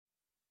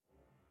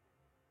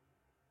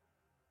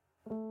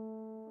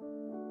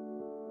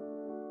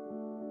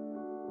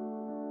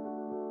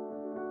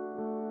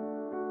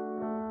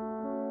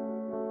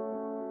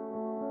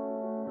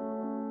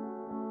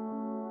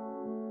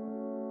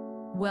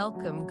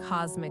Welcome,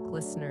 cosmic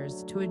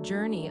listeners, to a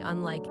journey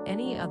unlike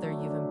any other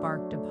you've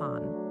embarked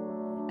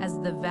upon. As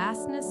the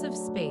vastness of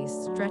space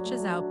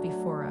stretches out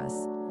before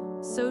us,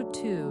 so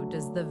too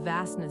does the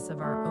vastness of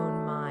our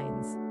own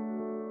minds.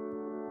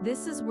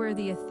 This is where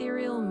the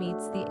ethereal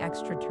meets the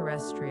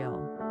extraterrestrial,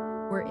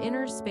 where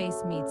inner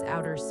space meets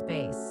outer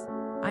space.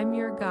 I'm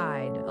your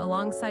guide,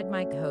 alongside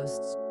my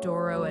hosts,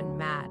 Doro and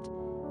Matt,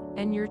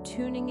 and you're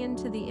tuning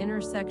into the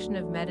intersection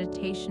of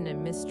meditation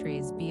and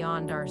mysteries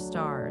beyond our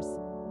stars.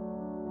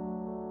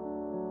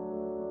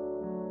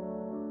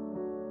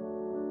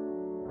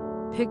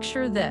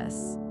 Picture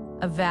this,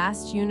 a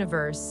vast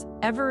universe,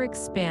 ever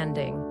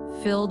expanding,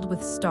 filled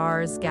with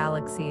stars,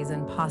 galaxies,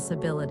 and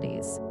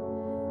possibilities.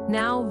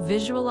 Now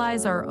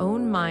visualize our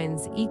own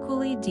minds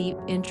equally deep,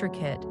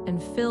 intricate,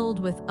 and filled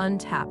with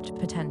untapped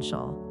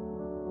potential.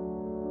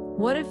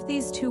 What if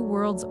these two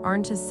worlds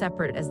aren't as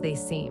separate as they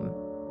seem?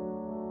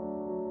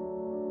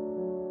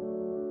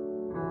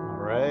 All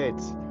right,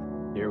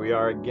 here we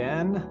are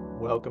again.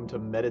 Welcome to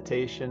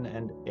Meditation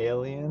and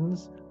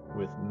Aliens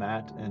with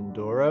Matt and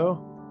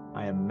Doro.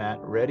 I am Matt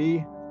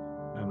Reddy.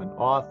 I'm an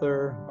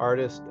author,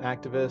 artist,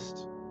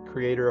 activist,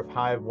 creator of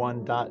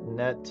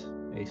Hive1.net,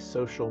 a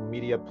social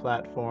media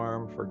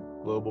platform for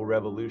global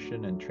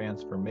revolution and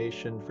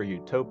transformation for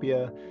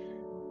utopia.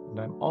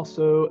 And I'm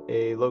also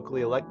a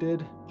locally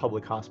elected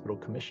public hospital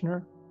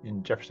commissioner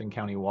in Jefferson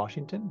County,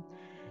 Washington.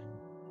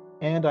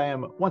 And I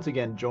am once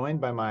again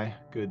joined by my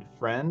good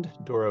friend,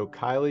 Doro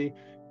Kiley,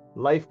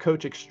 life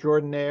coach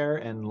extraordinaire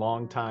and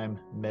longtime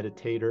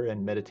meditator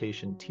and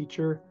meditation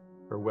teacher.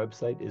 Her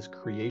website is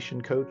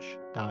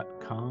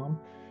creationcoach.com.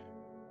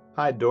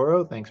 Hi,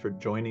 Doro. Thanks for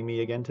joining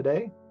me again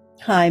today.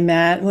 Hi,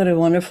 Matt. What a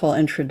wonderful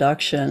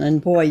introduction.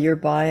 And boy, your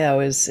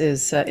bio is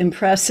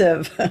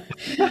impressive.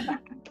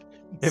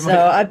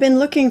 So I've been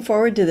looking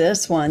forward to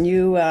this one.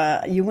 You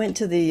went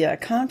to the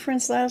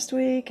conference last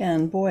week,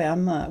 and boy,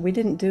 we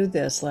didn't do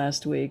this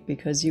last week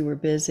because you were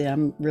busy.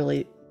 I'm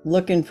really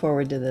looking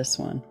forward to this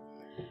one.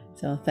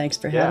 So thanks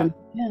for having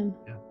me again.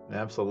 Yeah,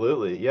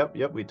 absolutely.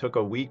 Yep. We took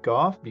a week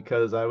off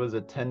because I was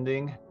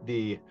attending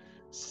the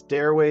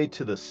Stairway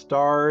to the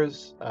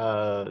Stars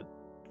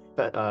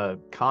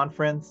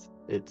conference.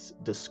 It's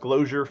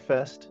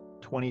Disclosurefest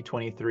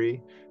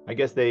 2023. I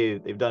guess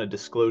they've done a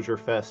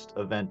Disclosurefest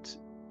event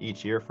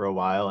each year for a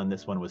while, and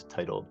this one was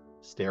titled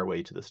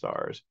Stairway to the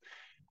Stars.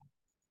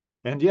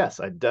 And yes,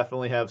 I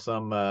definitely have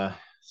some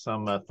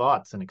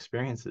thoughts and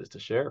experiences to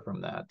share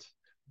from that.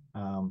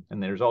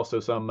 And there's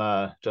also some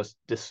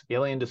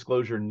alien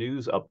disclosure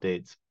news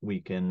updates we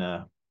can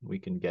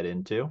get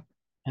into.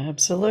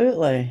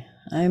 Absolutely,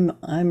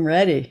 I'm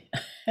ready.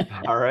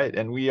 All right,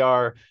 and we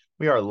are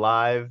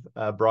live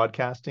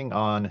broadcasting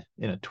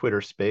in a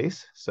Twitter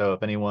space. So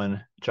if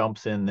anyone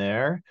jumps in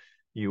there,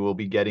 you will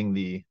be getting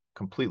the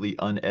completely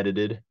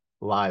unedited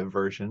live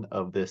version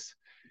of this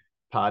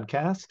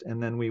podcast,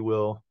 and then we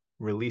will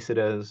release it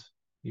as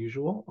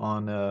usual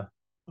on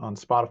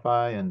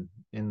Spotify and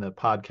in the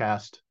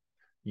podcast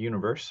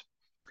universe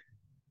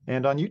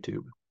and on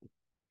YouTube.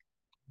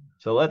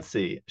 So let's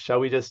see. Shall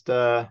we just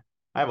I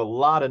have a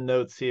lot of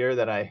notes here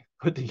that I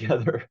put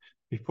together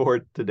before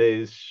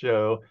today's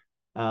show.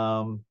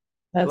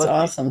 That's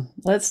awesome.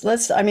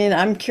 Let's I mean,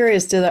 I'm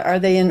curious, are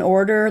they in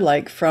order,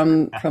 like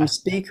from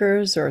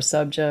speakers or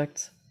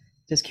subjects?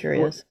 Just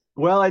curious.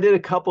 Well, I did a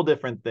couple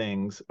different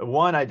things.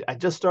 One, I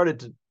just started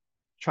to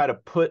try to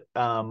put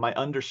my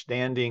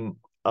understanding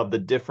of the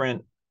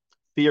different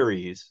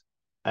theories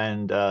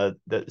and I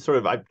sort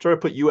of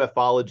put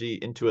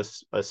ufology into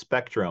a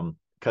spectrum,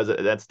 because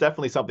that's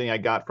definitely something I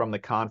got from the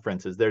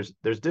conferences. There's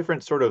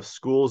different sort of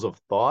schools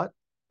of thought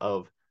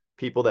of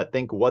people that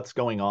think what's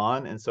going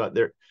on, and so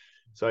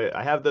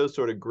I have those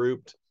sort of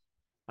grouped,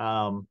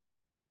 and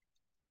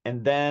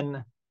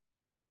then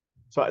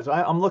so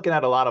I'm looking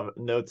at a lot of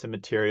notes and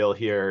material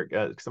here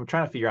because I'm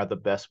trying to figure out the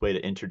best way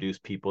to introduce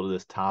people to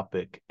this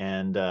topic,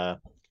 and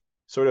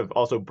sort of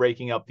also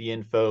breaking up the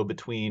info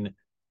between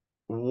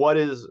what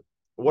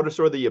are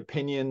sort of the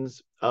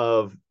opinions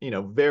of,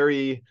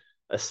 very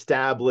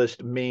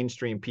established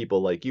mainstream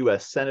people like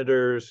U.S.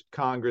 senators,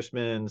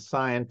 congressmen,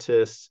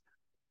 scientists,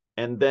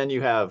 and then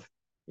you have,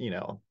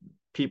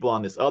 people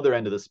on this other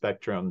end of the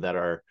spectrum that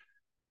are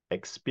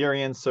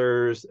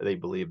experiencers. They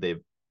believe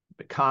they've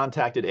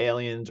contacted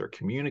aliens or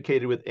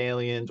communicated with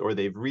aliens, or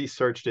they've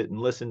researched it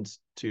and listened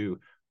to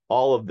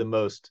all of the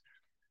most,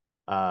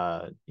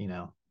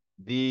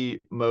 the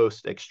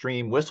most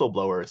extreme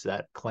whistleblowers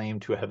that claim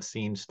to have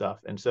seen stuff.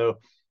 And so,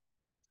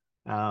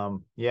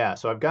 so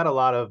I've got a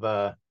lot of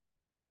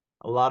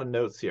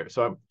notes here.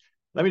 So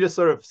let me just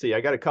sort of see.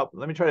 I got a couple.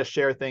 Let me try to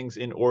share things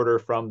in order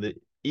from the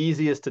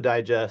easiest to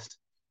digest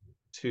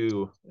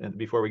and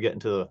before we get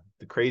into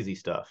the crazy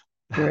stuff.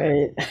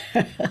 Great.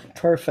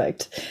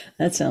 Perfect.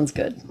 That sounds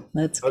good.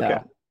 Let's go. Okay.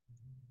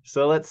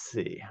 So let's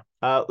see.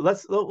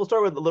 We'll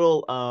start with a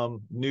little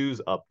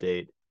news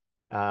update.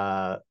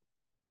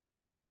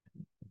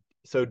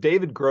 So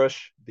David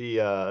Grush,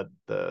 the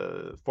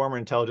former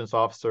intelligence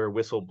officer,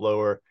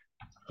 whistleblower,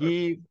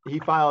 he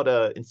filed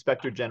an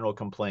inspector general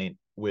complaint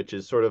which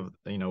is sort of,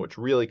 which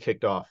really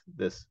kicked off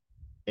this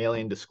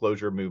alien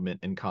disclosure movement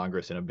in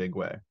Congress in a big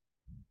way.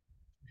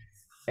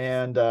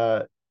 And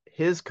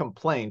his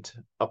complaint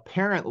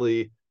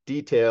apparently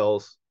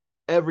details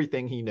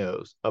everything he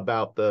knows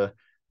about the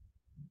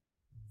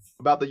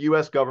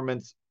U.S.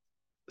 government's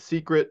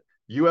secret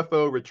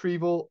UFO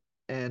retrieval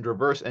and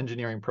reverse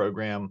engineering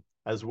program,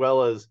 as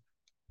well as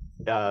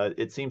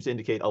it seems to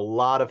indicate a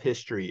lot of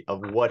history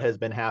of what has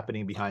been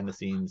happening behind the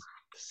scenes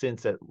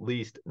since at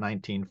least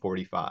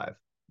 1945,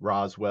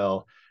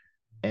 Roswell,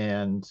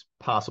 and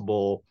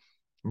possible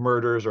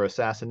murders or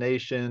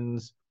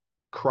assassinations,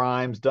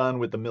 crimes done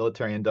with the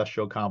military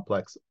industrial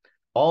complex.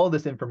 All of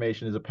this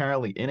information is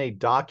apparently in a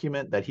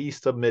document that he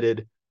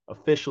submitted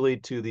officially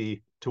to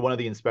one of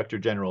the inspector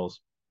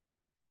generals.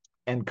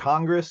 And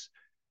Congress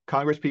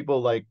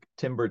people like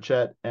Tim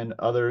Burchett and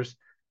others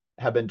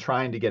have been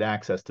trying to get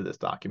access to this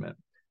document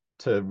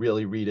to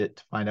really read it,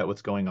 to find out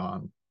what's going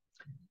on.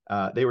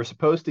 They were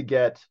supposed to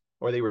get,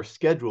 or they were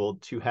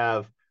scheduled to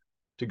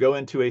go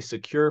into a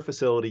secure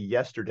facility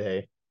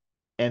yesterday,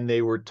 and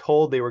they were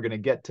told they were going to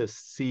get to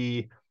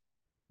see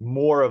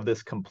more of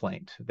this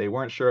complaint. They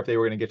weren't sure if they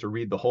were going to get to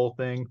read the whole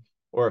thing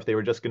or if they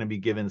were just going to be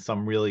given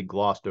some really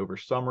glossed over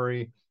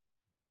summary.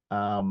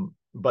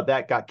 But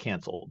that got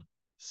canceled.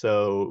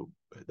 So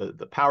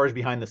the powers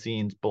behind the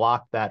scenes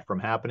blocked that from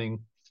happening.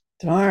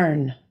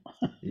 Darn.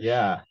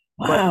 Yeah.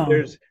 Wow.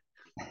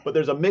 But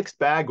there's a mixed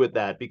bag with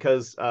that,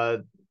 because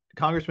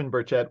Congressman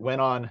Burchett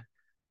went on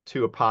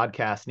to a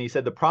podcast and he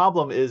said the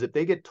problem is if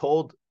they get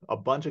told a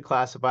bunch of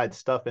classified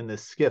stuff in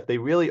this skiff, they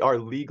really are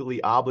legally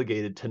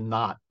obligated to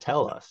not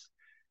tell us.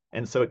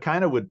 And so it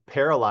kind of would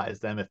paralyze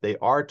them if they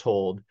are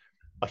told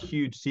a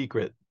huge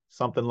secret,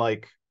 something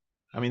like,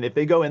 if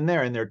they go in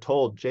there and they're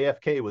told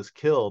JFK was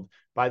killed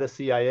by the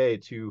CIA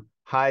to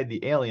hide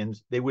the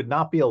aliens, they would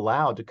not be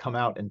allowed to come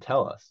out and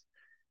tell us.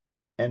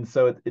 And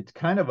so it's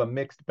kind of a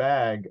mixed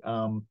bag.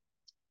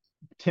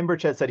 Tim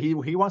Burchett said he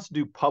wants to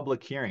do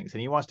public hearings and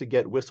he wants to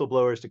get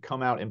whistleblowers to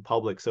come out in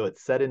public, so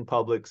it's said in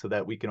public so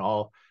that we can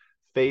all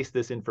face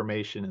this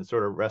information and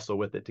sort of wrestle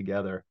with it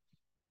together.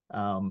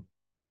 So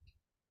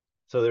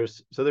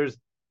there's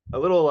a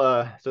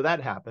little so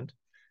that happened.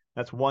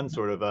 That's one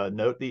sort of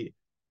note.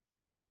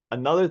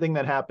 Another thing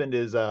that happened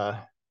is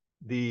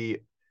the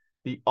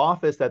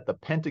office that the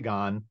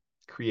Pentagon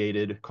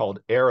created called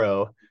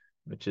Arrow,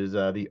 which is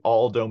the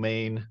all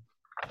domain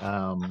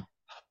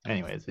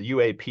it's a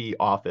UAP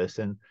office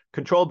and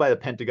controlled by the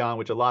Pentagon,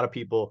 which a lot of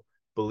people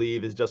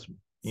believe is just,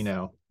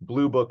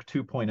 Blue Book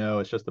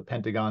 2.0. It's just the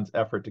Pentagon's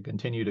effort to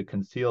continue to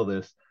conceal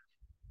this.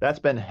 That's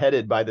been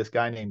headed by this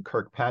guy named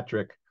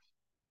Kirkpatrick,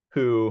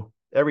 who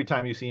every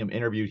time you see him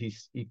interviewed,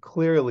 he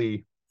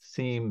clearly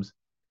seems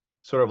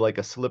sort of like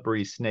a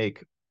slippery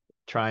snake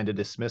trying to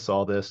dismiss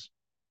all this.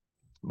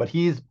 But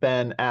he's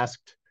been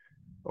asked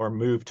or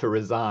moved to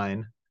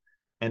resign.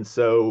 And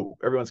so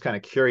everyone's kind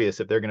of curious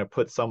if they're going to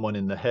put someone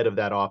in the head of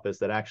that office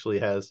that actually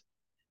has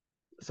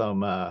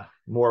some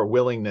more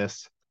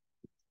willingness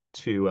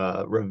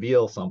to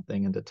reveal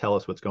something and to tell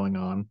us what's going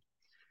on.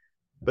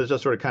 But it's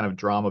just sort of kind of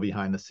drama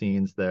behind the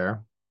scenes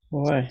there.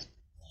 Boy.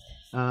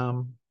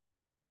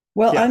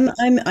 Well, yeah.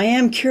 I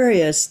am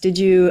curious. Did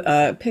you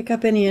pick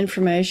up any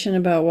information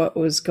about what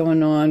was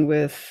going on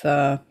with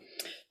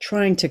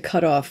trying to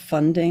cut off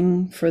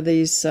funding for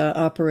these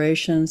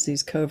operations,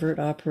 these covert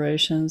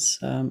operations?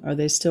 Are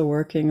they still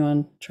working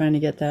on trying to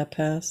get that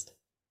passed?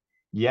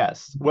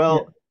 Yes.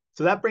 Well, yeah.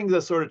 So that brings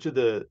us sort of to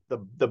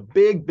the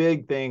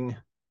big thing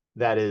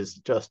that is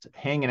just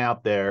hanging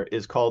out there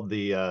is called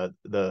the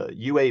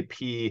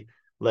UAP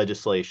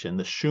legislation,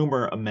 the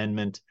Schumer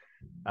amendment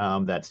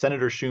that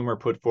Senator Schumer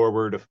put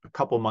forward a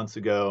couple months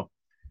ago.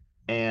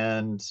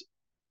 And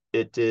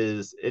it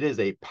is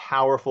a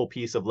powerful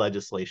piece of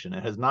legislation.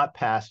 It has not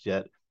passed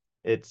yet.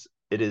 But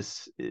it's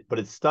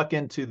stuck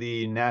into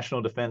the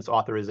National Defense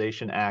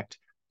Authorization Act,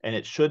 and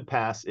it should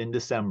pass in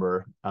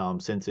December,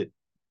 since it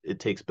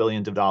takes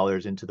billions of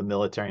dollars into the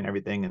military and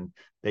everything, and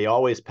they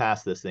always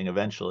pass this thing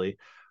eventually.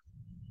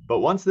 But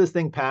once this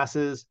thing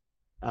passes,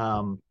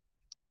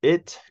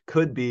 it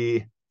could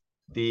be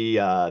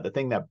the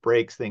thing that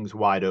breaks things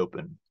wide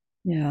open.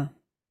 Yeah.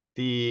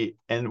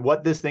 And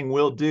what this thing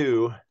will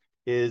do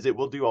is it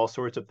will do all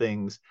sorts of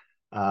things.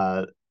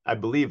 I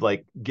believe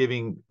like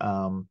giving,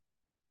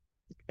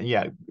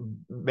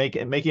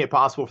 making it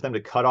possible for them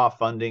to cut off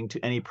funding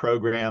to any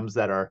programs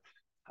that are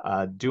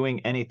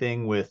doing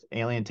anything with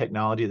alien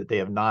technology that they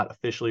have not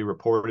officially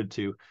reported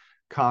to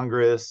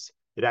Congress.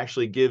 It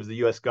actually gives the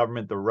U.S.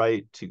 government the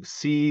right to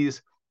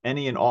seize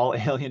any and all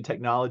alien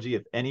technology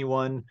if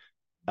anyone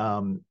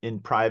in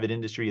private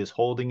industry is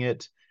holding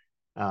it.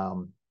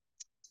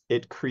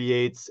 It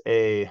creates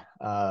a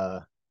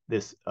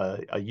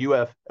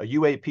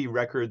UAP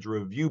records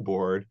review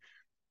board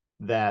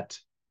that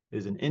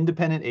is an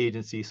independent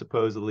agency,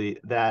 supposedly,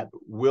 that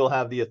will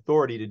have the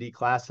authority to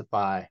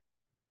declassify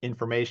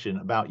information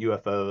about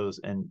UFOs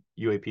and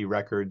UAP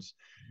records.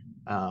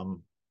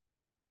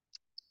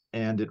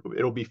 And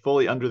it'll be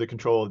fully under the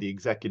control of the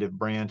executive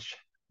branch,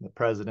 the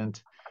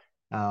president.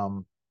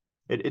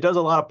 it does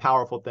a lot of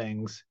powerful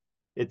things.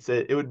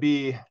 It would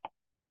be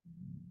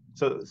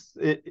so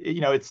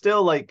it's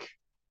still like,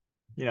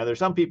 there's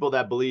some people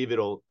that believe it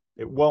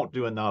won't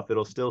do enough.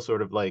 It'll still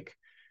sort of like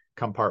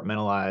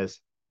compartmentalize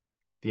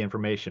the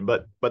information.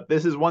 But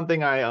this is one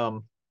thing I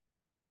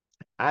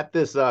at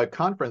this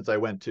conference I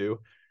went to,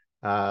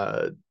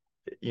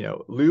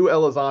 Lou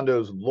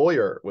Elizondo's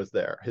lawyer was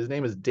there. His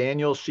name is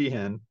Daniel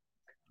Sheehan,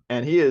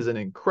 and he is an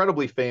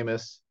incredibly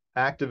famous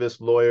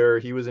activist lawyer.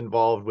 He was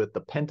involved with the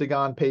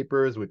Pentagon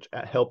Papers, which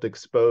helped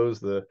expose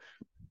the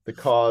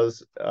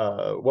cause,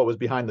 what was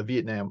behind the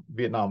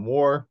Vietnam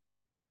War.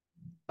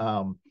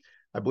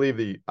 I believe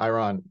the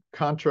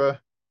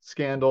Iran-Contra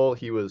scandal.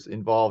 He was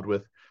involved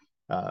with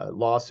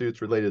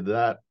lawsuits related to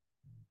that.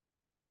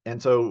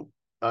 And so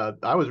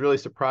I was really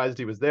surprised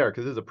he was there,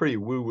 because this is a pretty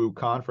woo-woo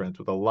conference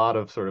with a lot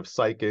of sort of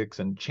psychics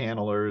and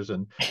channelers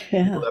and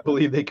people that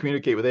believe they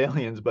communicate with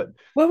aliens. But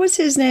what was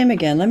his name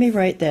again? Let me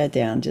write that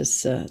down.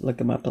 Just look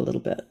him up a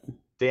little bit.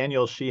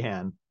 Daniel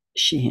Sheehan.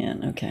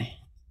 Sheehan, okay.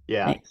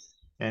 Yeah. Thanks.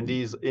 And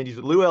he's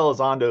Lou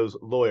Elizondo's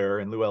lawyer,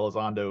 and Lou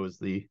Elizondo is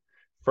the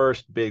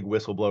first big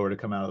whistleblower to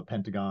come out of the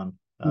Pentagon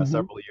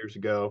several years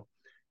ago.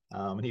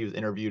 And he was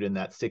interviewed in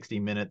that 60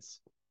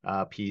 Minutes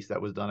piece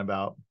that was done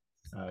about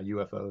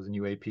UFOs and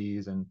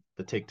UAPs and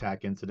the Tic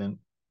Tac incident.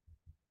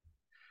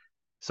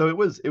 So it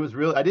was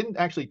really, I didn't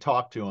actually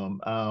talk to him.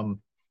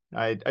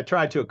 I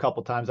tried to a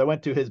couple times. I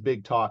went to his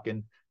big talk,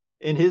 and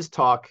in his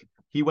talk,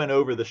 he went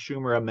over the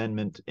Schumer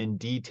Amendment in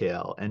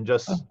detail and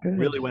just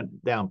really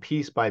went down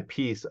piece by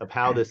piece of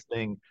how this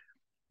thing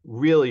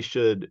really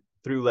should,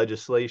 through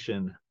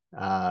legislation,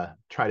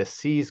 try to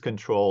seize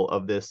control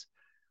of this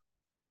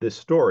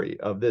story,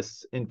 of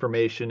this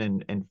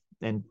information,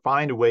 and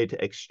find a way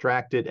to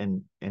extract it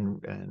and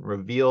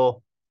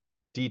reveal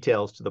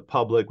details to the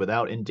public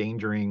without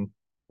endangering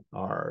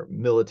our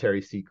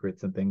military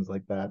secrets and things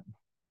like that.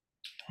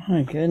 Oh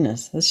my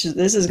goodness, this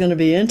is going to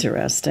be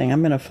interesting.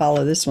 I'm going to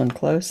follow this one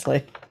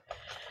closely.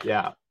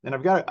 Yeah, and I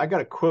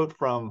got a quote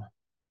from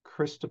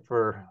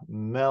Christopher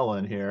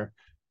Mellon here,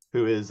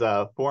 who is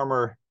a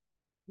former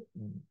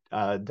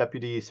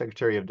Deputy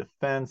Secretary of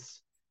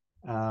Defense.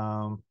 I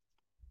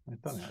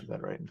thought I had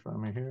that right in front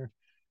of me here.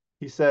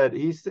 He said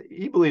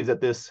he believes that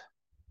this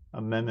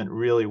amendment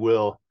really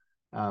will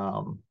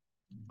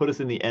put us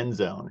in the end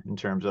zone in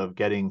terms of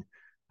getting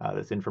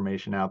this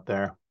information out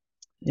there.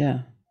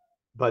 Yeah.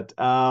 But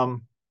all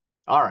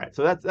right,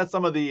 so that's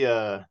some of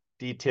the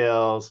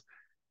details.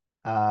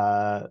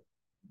 Let's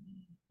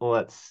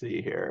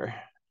see here.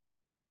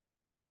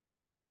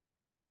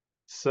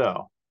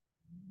 So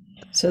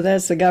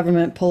that's the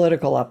government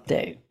political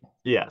update.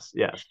 Yes.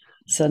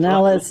 So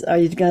now are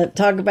you going to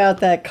talk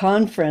about that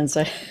conference?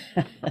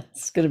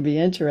 It's going to be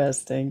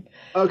interesting.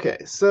 Okay,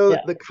 so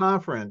the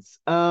conference.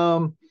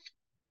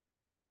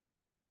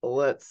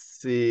 Let's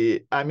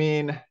see. I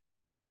mean,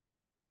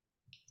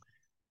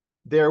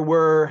 there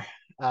were,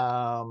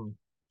 I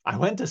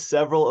went to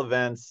several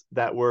events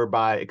that were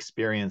by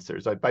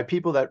experiencers, by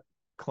people that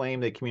claim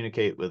they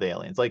communicate with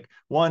aliens. Like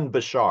one,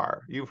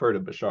 Bashar. You've heard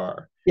of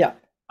Bashar. Yeah.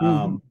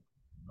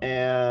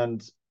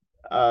 And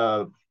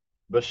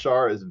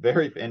Bashar is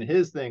and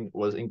his thing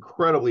was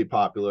incredibly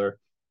popular.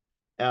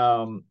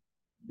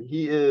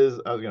 He is,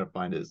 I was going to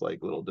find his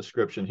like little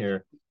description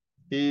here.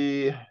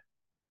 He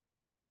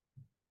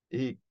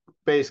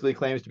basically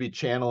claims to be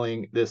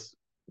channeling this.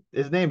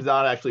 His name's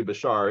not actually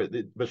Bashar.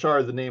 Bashar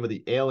is the name of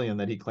the alien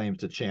that he claims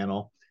to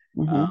channel.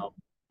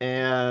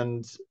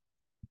 And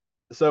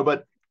so,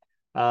 but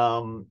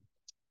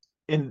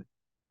in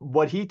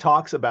what he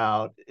talks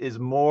about is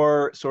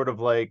more sort of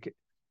like,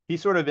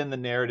 he's sort of in the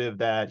narrative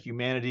that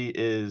humanity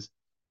is,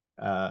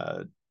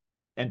 and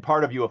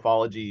part of the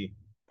ufology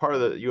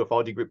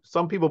group,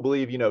 some people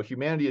believe,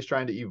 humanity is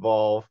trying to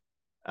evolve,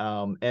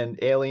 and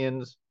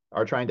aliens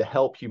are trying to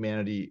help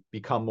humanity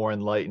become more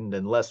enlightened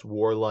and less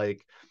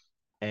warlike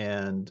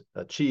and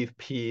achieve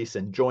peace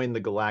and join the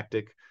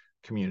galactic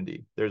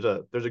community. There's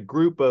a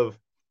group of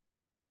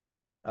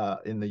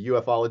in the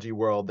ufology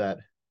world that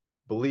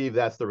believe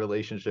that's the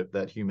relationship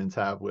that humans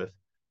have with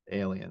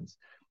aliens.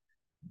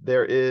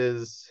 There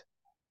is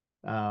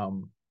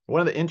one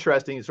of the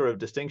interesting sort of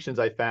distinctions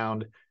I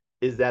found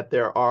is that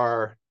there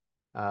are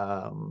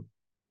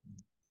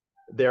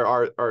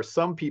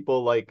some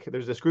people, like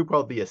there's this group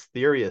called the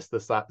Asterius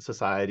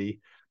Society,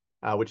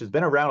 which has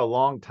been around a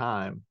long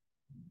time,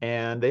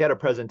 and they had a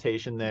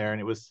presentation there, and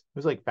it was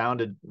like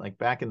founded like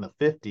back in the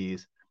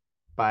 50s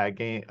by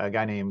a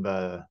guy named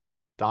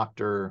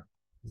Dr.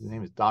 His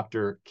name is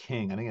Dr.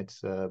 King. I think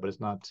it's but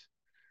it's not.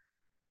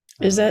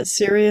 Is that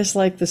Sirius,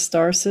 like the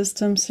star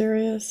system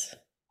Sirius?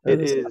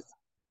 It is.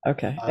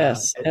 Okay.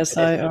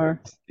 SIR.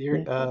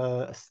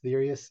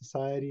 Asterius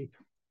Society.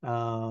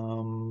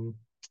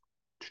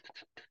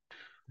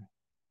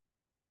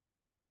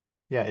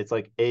 Yeah, it's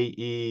like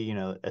AE,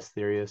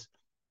 Asterius.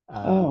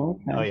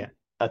 Okay. Oh yeah,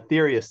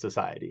 Asterius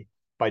Society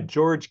by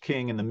George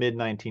King in the mid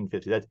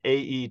 1950s. That's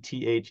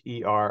AETHERIUS.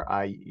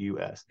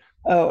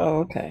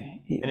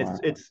 Okay. And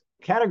it's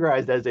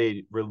categorized as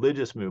a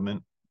religious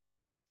movement,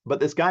 but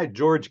this guy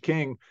George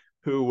King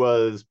who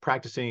was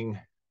practicing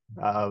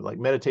like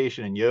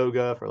meditation and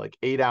yoga for like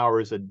 8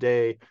 hours a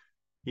day.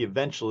 He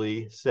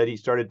eventually said he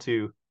started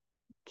to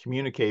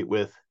communicate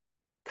with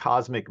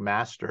cosmic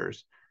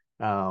masters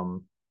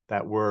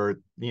that were,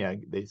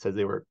 they said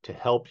they were to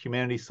help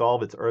humanity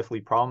solve its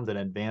earthly problems and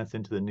advance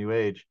into the new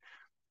age.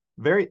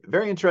 Very,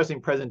 very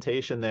interesting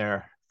presentation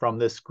there from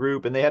this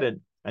group. And they had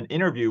an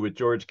interview with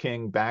George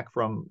King back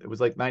from, it was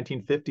like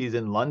 1950s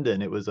in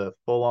London. It was a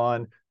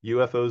full-on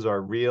UFOs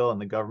are real and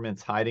the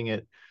government's hiding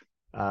it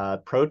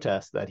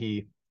protest that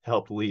he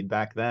helped lead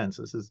back then.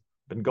 So this has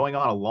been going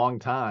on a long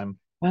time.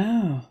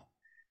 Wow.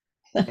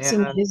 That's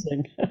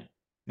amazing.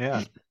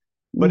 Yeah.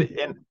 But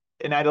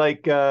and I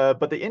like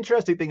but the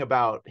interesting thing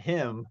about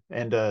him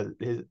and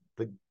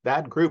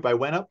that group, I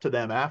went up to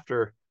them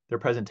after their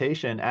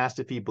presentation, asked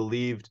if he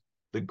believed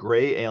the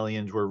gray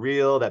aliens were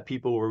real, that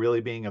people were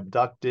really being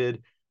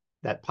abducted,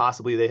 that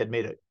possibly they had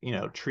made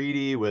a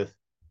treaty with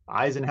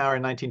Eisenhower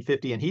in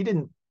 1950,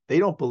 and they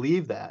don't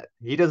believe that.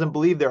 He doesn't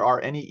believe there are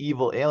any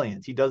evil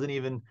aliens. He doesn't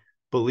even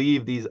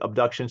believe these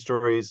abduction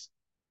stories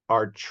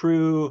are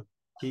true.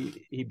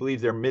 He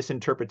believes they're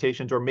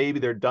misinterpretations, or maybe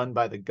they're done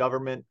by the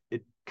government.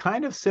 It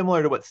kind of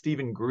similar to what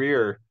Stephen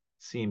Greer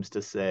seems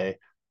to say,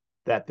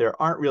 that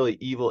there aren't really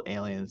evil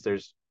aliens.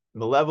 There's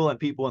malevolent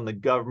people in the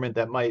government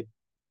that might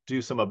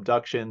do some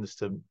abductions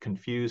to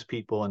confuse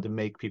people and to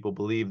make people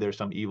believe there's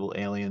some evil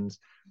aliens,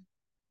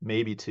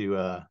 maybe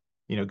to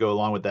go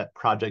along with that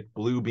Project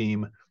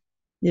Bluebeam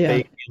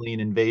fake alien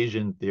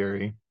invasion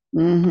theory.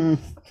 Yeah,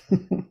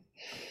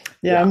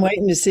 I'm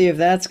waiting to see if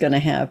that's going to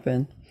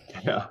happen.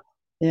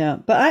 Yeah,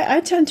 but I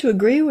tend to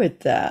agree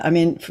with that. I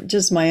mean,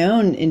 just my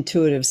own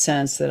intuitive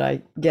sense that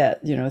I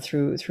get,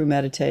 through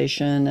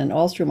meditation and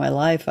all through my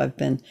life, I've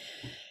been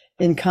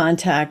in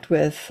contact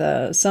with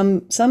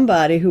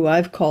somebody who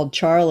I've called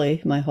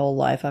Charlie my whole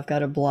life. I've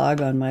got a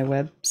blog on my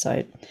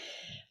website,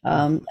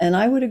 and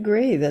I would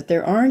agree that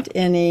there aren't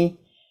any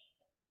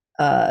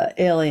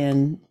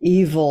alien,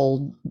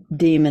 evil,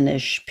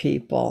 demonish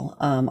people.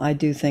 I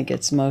do think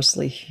it's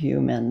mostly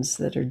humans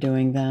that are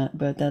doing that,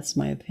 but that's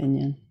my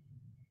opinion.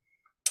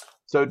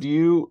 So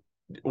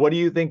what do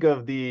you think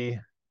of the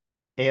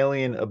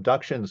alien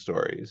abduction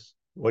stories?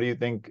 What do you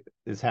think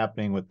is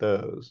happening with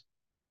those?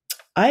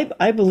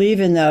 I believe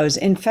in those.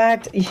 In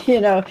fact,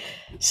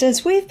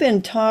 since we've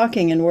been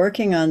talking and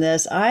working on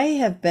this, I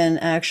have been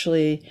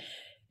actually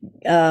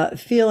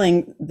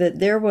feeling that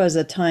there was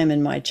a time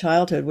in my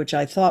childhood, which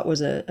I thought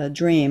was a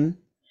dream.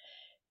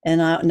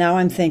 And now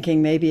I'm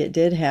thinking maybe it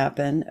did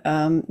happen,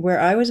 where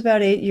I was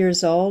about 8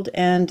 years old,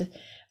 and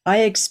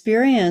I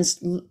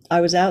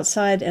was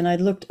outside and I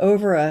looked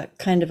over a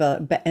kind of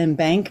a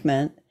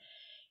embankment,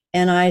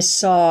 and I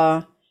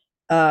saw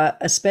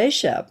a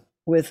spaceship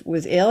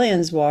with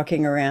aliens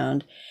walking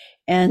around,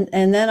 and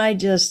then I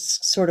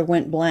just sort of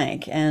went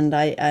blank, and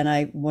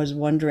I was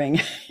wondering,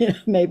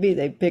 maybe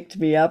they picked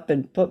me up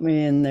and put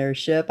me in their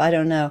ship. I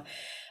don't know,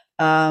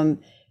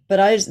 but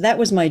that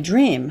was my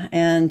dream,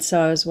 and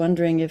so I was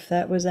wondering if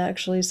that was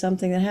actually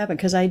something that happened,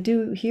 because I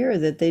do hear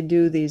that they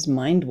do these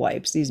mind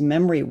wipes, these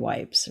memory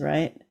wipes,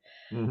 right?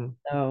 Mm-hmm.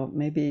 So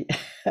maybe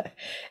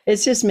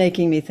it's just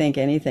making me think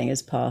anything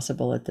is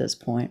possible at this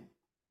point.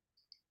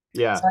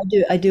 Yeah.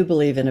 So I do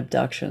believe in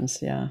abductions.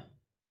 Yeah.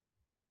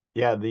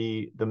 Yeah,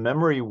 the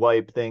memory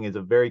wipe thing is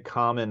a very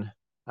common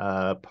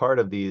part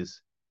of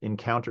these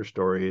encounter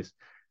stories.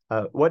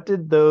 What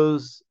did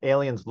those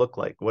aliens look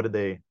like? What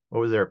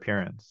was their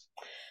appearance?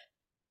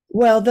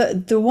 Well,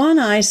 the one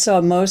I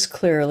saw most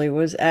clearly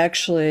was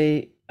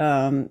actually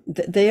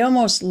they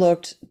almost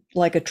looked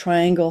like a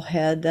triangle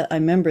head. That I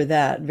remember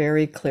that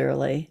very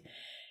clearly,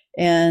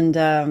 and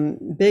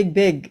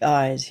big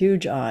eyes,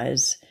 huge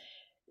eyes.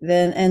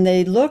 And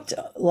they looked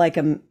like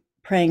a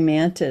praying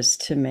mantis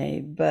to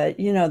me, but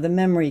the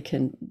memory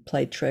can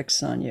play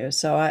tricks on you,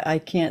 so I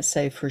can't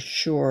say for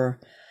sure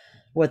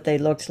what they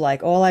looked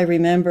like. All I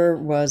remember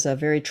was a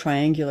very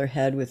triangular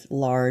head with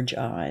large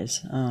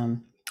eyes,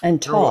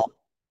 and tall.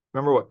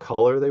 Remember what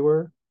color they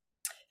were?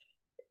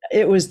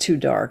 It was too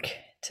dark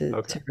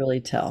to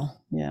really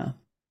tell. Yeah.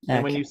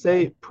 And when you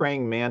say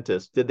praying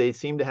mantis, did they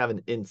seem to have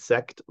an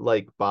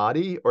insect-like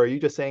body, or are you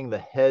just saying the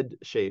head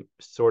shape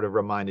sort of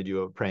reminded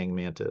you of praying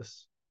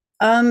mantis?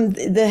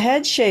 The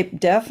head shape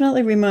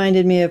definitely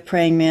reminded me of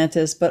praying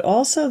mantis, but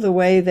also the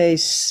way they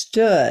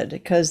stood,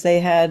 because they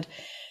had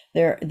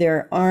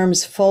their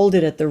arms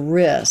folded at the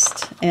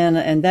wrist,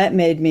 and that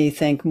made me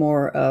think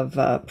more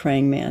of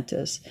praying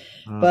mantis.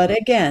 But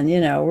again,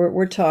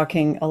 we're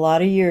talking a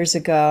lot of years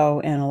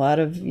ago, and a lot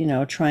of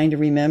trying to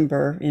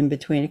remember in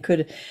between. It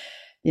could,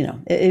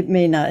 it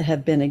may not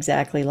have been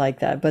exactly like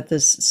that, but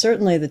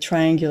certainly the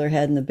triangular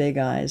head and the big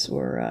eyes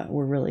were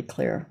really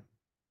clear.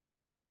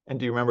 And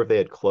do you remember if they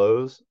had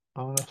clothes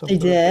on or something? They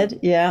did,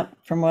 yeah,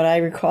 from what I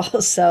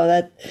recall.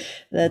 So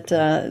that's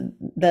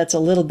a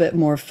little bit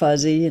more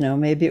fuzzy.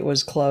 Maybe it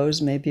was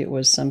clothes, maybe it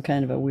was some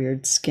kind of a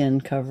weird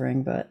skin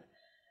covering, but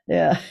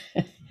yeah.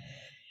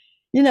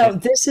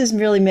 This is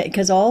really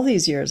because all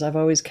these years I've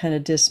always kind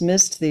of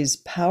dismissed these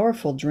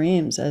powerful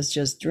dreams as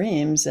just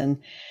dreams, and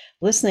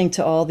listening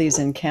to all these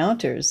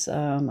encounters,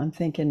 I'm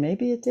thinking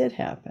maybe it did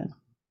happen.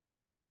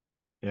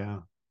 Yeah.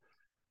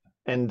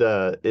 And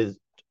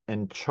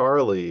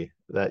Charlie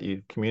that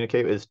you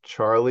communicate, is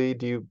Charlie,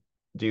 do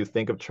you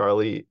think of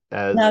Charlie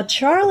as Now,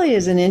 Charlie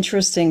is an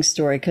interesting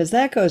story because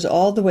that goes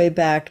all the way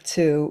back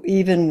to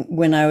even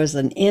when I was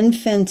an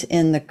infant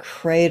in the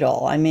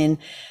cradle. I mean,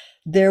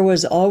 there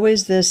was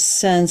always this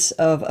sense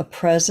of a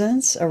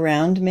presence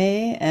around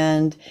me.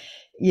 And,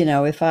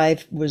 if I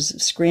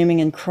was screaming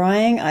and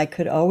crying, I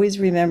could always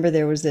remember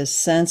there was this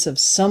sense of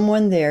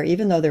someone there,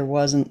 even though there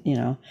wasn't,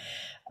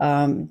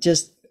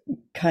 just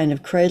kind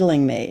of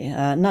cradling me,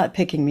 not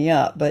picking me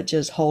up, but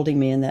just holding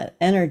me in that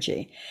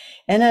energy.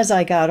 And as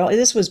I got older,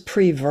 this was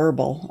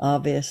pre-verbal,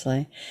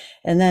 obviously.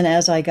 And then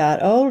as I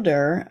got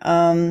older,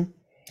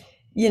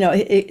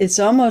 it's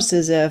almost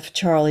as if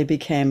Charlie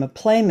became a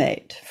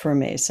playmate for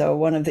me. So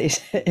one of these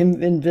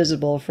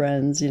invisible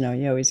friends, you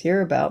always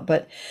hear about,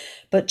 but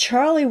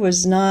Charlie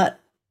was not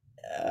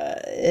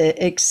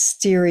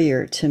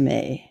exterior to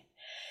me.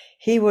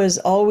 He was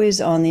always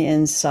on the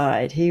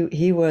inside.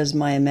 He was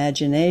my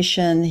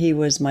imagination. He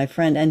was my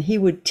friend, and he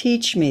would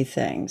teach me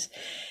things.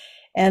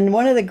 And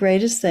one of the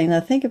greatest things, now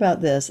think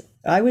about this.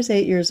 I was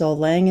 8 years old,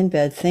 laying in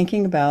bed,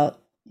 thinking about,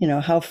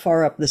 how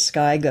far up the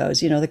sky goes,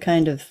 the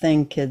kind of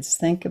thing kids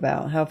think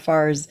about. How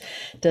far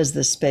does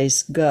the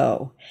space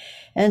go?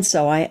 And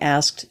so I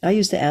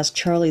used to ask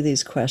Charlie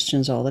these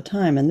questions all the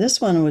time. And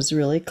this one was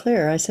really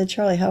clear. I said,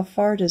 Charlie, how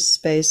far does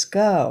space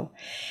go?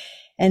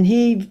 And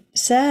he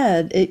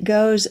said, it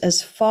goes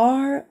as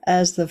far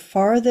as the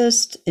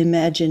farthest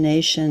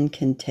imagination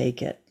can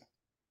take it.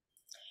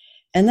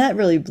 And that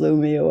really blew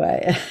me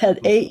away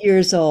at 8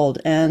 years old.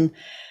 And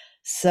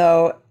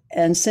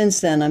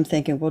since then I'm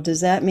thinking, well,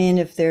 does that mean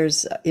if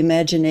there's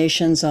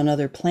imaginations on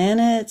other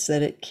planets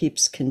that it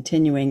keeps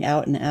continuing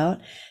out and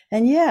out?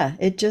 And yeah,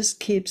 it just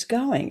keeps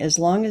going. As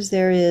long as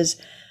there is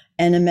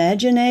an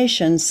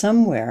imagination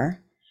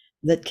somewhere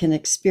that can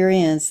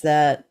experience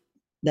that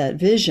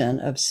vision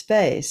of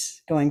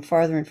space going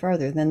farther and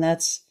farther, then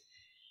that's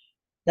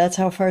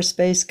how far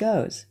space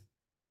goes.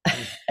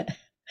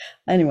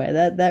 Anyway,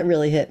 that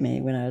really hit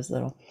me when I was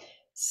little.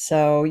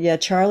 So yeah,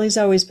 Charlie's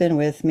always been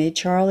with me.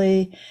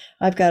 Charlie,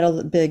 I've got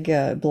a big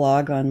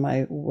blog on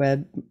my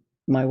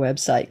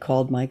website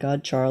called My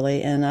God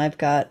Charlie, and I've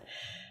got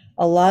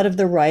a lot of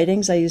the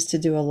writings. I used to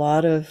do a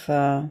lot of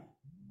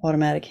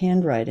automatic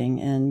handwriting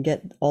and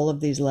get all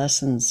of these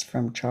lessons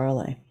from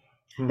Charlie.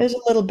 There's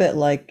a little bit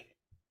like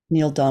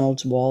Neil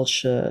Donald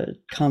Walsh,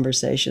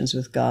 Conversations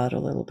with God, a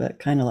little bit,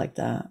 kind of like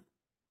that.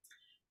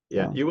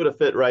 Yeah, you would have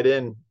fit right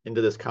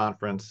into this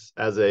conference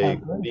as a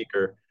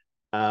speaker.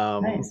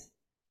 Nice.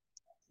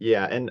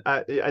 Yeah, and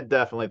I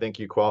definitely think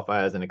you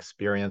qualify as an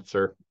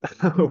experiencer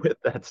with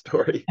that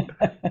story.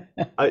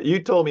 You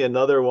told me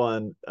another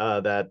one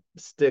that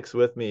sticks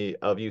with me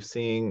of you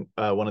seeing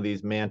one of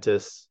these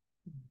mantis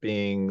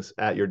beings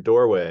at your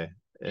doorway.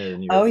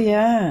 Oh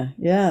yeah,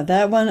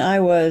 that one I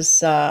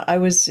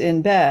was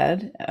in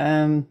bed,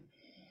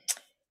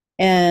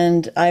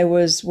 and I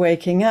was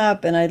waking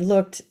up, and I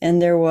looked,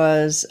 and there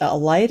was a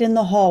light in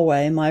the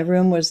hallway. My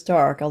room was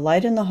dark, a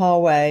light in the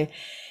hallway,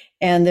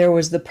 and there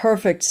was the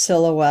perfect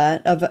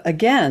silhouette of,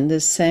 again,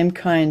 this same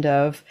kind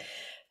of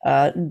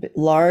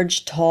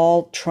large,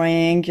 tall,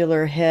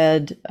 triangular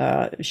head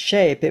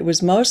shape. It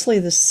was mostly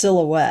the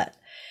silhouette,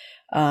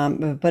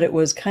 but it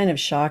was kind of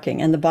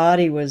shocking, and the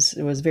body was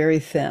very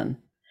thin.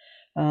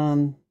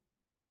 And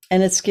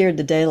it scared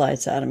the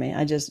daylights out of me.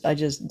 I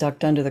just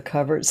ducked under the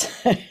covers,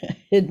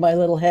 hid my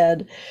little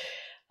head,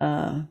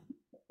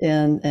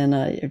 and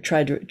I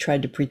tried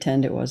to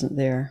pretend it wasn't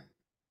there.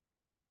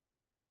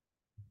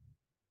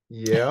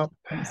 Yeah,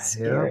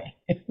 scary.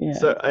 Yeah.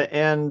 So,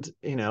 and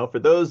for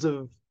those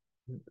of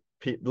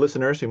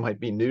listeners who might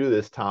be new to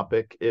this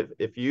topic,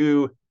 if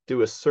you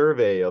do a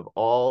survey of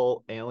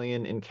all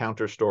alien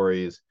encounter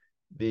stories,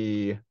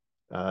 the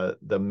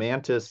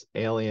mantis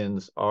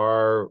aliens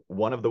are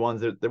one of the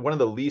ones they're one of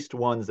the least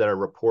ones that are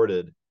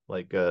reported,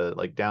 like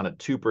down at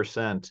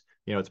 2%.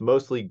 It's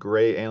mostly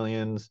gray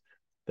aliens.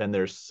 Then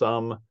there's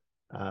some,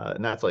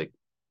 and that's like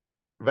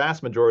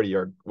vast majority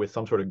are with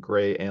some sort of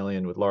gray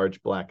alien with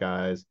large black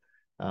eyes.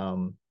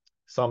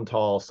 Some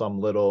tall, some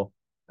little,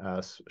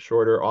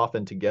 shorter,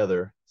 often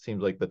together.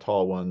 Seems like the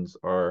tall ones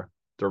are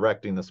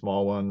directing the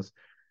small ones.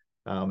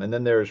 And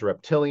then there's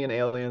reptilian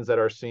aliens that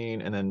are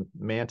seen, and then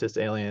mantis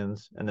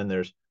aliens, and then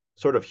there's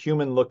sort of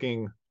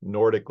human-looking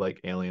Nordic-like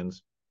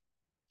aliens.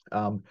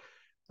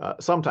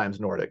 Sometimes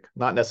Nordic,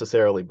 not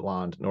necessarily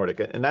blonde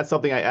Nordic. And that's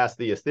something I asked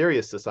the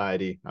Asterius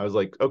Society. I was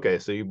like, okay,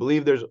 so you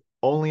believe there's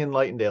only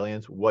enlightened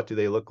aliens. What do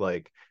they look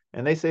like?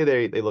 And they say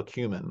they look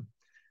human.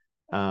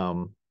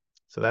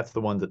 So that's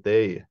the ones that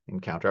they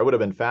encounter. I would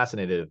have been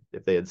fascinated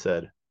if they had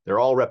said they're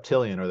all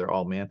reptilian or they're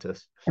all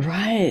mantis.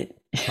 Right.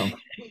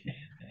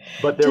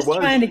 But there was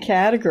trying to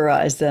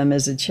categorize them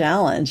as a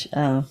challenge.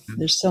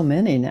 There's so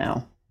many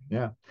now.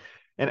 Yeah.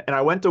 And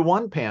I went to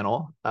one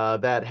panel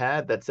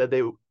that said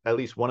at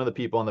least one of the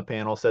people on the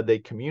panel said they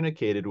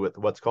communicated with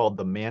what's called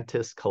the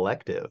Mantis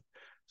Collective.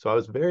 So I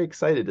was very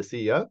excited to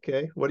see,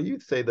 okay, what do you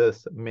say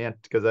this man?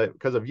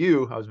 Because of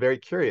you, I was very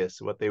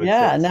curious what they would say.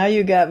 Yeah, now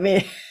you got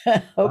me.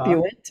 Hope Uh-huh. you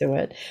went to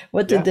it.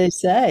 What did Yeah. they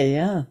say?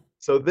 Yeah.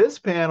 So this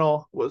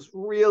panel was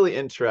really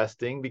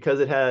interesting because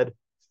it had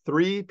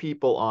three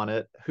people on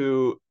it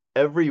who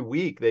every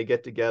week they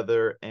get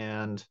together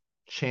and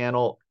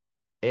channel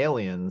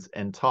aliens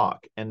and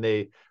talk.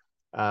 And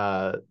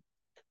uh,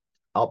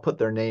 I'll put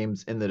their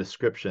names in the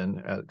description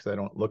because I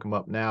don't look them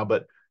up now.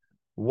 But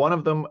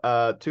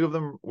two of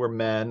them were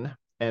men,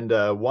 and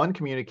one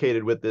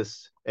communicated with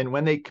this. And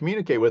when they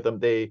communicate with them,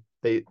 they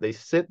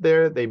sit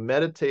there, they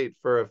meditate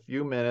for a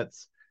few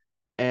minutes,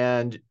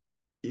 and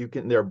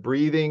they're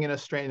breathing in a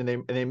strain,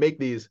 and they make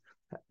these.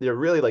 They're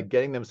really like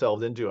getting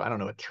themselves into, I don't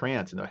know, a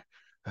trance, and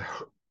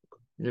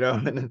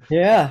and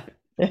Yeah.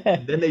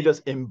 then they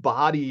just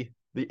embody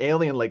the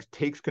alien, like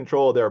takes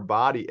control of their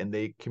body, and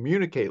they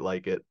communicate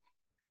like it.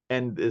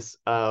 And this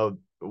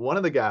one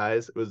of the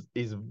guys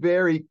he's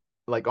very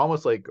like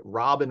almost like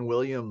Robin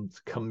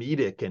Williams,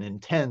 comedic and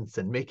intense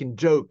and making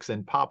jokes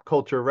and pop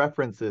culture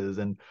references.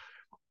 And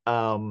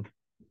so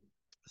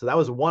that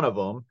was one of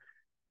them.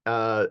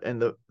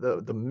 And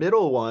the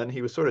middle one,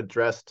 he was sort of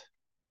dressed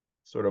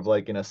sort of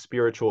like in a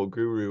spiritual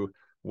guru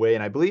way.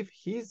 And I believe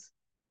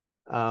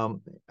I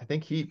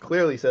think he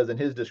clearly says in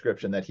his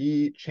description that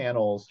he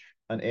channels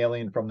an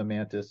alien from the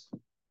Mantis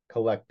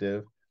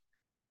Collective.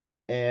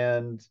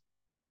 And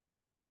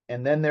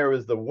then there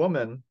was the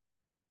woman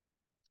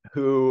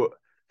who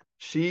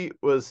she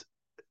was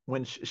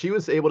when she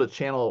was able to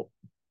channel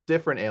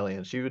different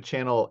aliens. She would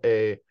channel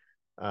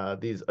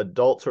these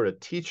adult sort of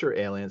teacher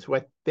aliens who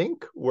I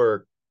think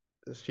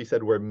she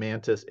said were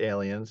Mantis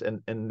aliens,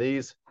 and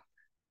this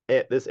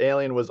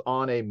alien was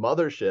on a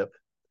mothership,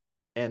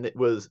 and it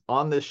was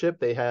on this ship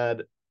they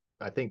had,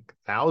 I think,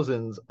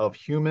 thousands of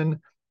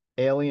human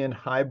alien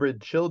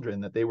hybrid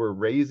children that they were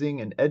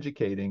raising and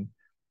educating.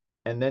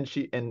 And then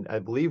I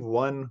believe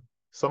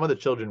some of the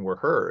children were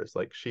hers.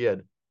 Like they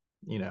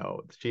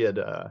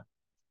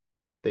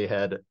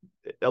had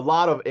a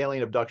lot of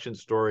alien abduction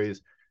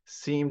stories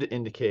seem to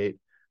indicate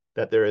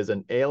that there is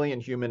an alien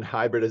human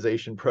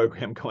hybridization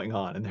program going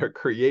on, and they're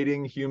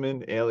creating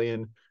human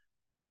alien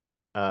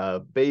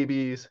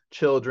babies,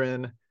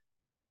 children,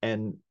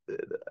 and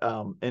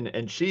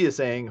she is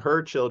saying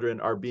her children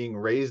are being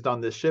raised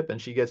on this ship,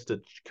 and she gets to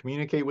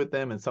communicate with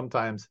them, and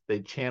sometimes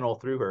they channel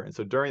through her. And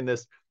so during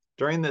this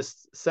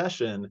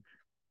session,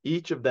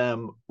 each of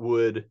them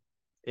would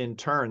in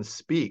turn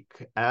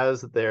speak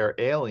as their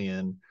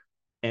alien,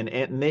 and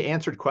they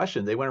answered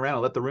questions. They went around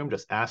and let the room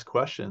just ask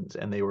questions,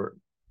 and they were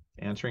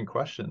answering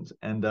questions.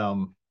 And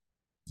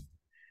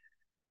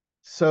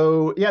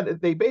so yeah,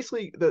 they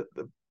basically the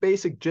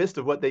basic gist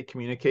of what they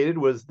communicated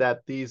was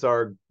that these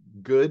are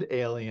good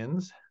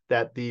aliens,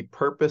 that the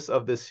purpose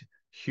of this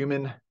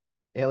human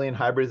alien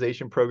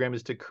hybridization program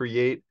is to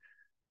create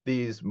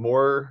these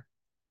more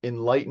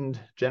enlightened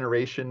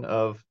generation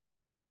of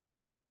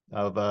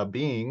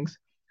beings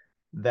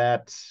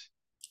that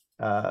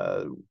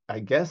I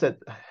guess that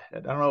I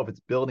don't know if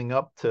it's building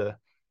up to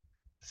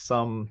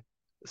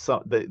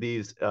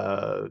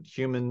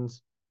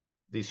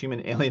these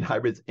human alien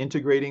hybrids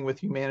integrating with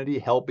humanity,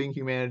 helping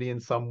humanity in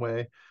some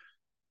way.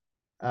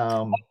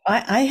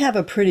 I have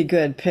a pretty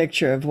good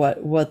picture of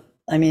what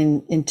I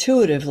mean.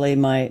 Intuitively,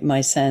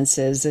 my sense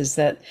is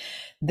that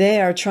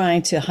they are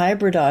trying to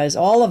hybridize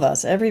all of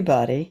us,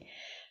 everybody,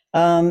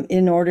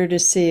 in order to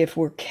see if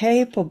we're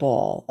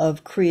capable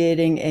of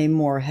creating a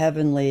more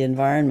heavenly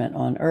environment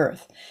on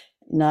Earth.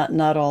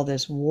 Not all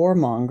this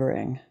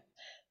warmongering.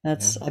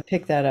 I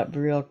picked that up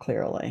real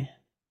clearly.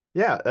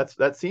 Yeah,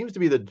 that seems to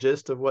be the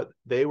gist of what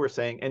they were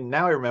saying. And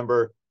now I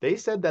remember they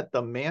said that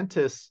the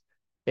Mantis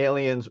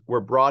aliens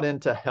were brought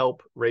in to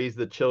help raise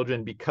the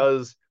children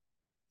because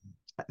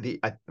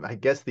I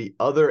guess the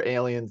other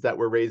aliens that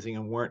were raising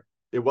them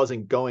it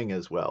wasn't going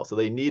as well. So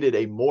they needed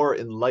a more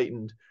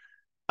enlightened,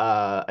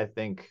 I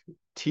think,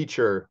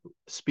 teacher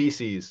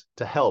species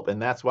to help.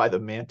 And that's why the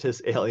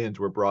Mantis aliens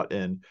were brought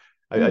in.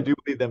 I do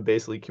believe them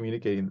basically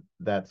communicating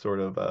that sort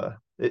of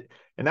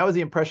and that was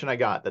the impression I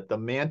got, that the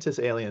Mantis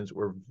aliens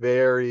were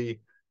very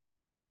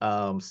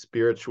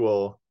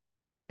spiritual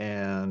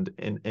and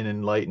an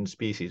enlightened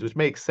species, which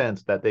makes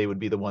sense that they would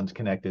be the ones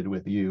connected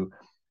with you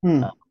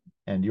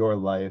and your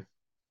life.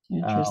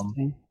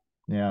 Interesting.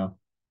 Yeah.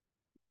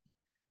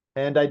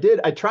 And I did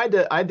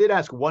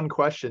ask one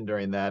question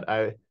during that.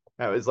 I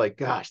was like,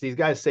 gosh, these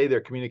guys say they're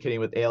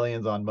communicating with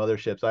aliens on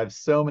motherships. I have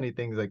so many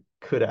things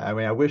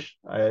I wish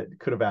I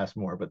could have asked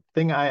more, but the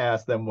thing I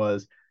asked them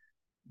was,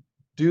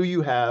 do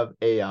you have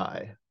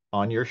AI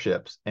on your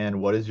ships,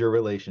 and what is your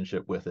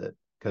relationship with it?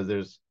 Because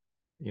there's,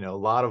 a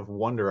lot of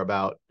wonder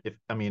about if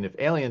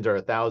aliens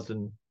are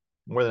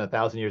more than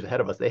 1,000 years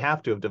ahead of us, they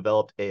have to have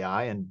developed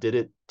AI, and did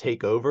it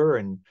take over,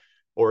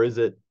 or is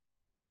it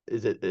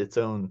its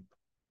own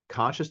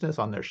consciousness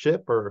on their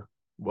ship, or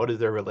what is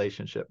their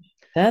relationship?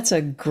 That's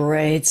a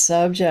great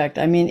subject.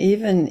 I mean,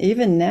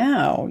 even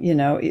now,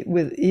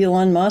 with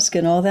Elon Musk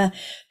and all that,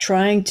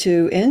 trying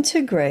to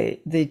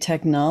integrate the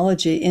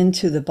technology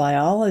into the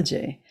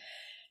biology.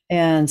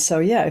 And so,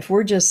 yeah, if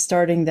we're just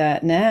starting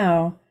that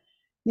now,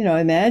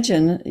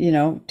 imagine,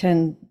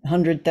 10,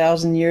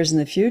 100,000 years in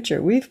the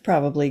future, we've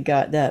probably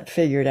got that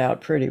figured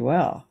out pretty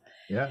well.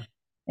 Yeah.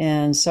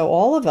 And so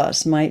all of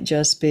us might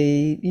just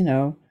be,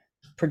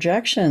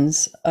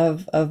 projections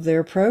of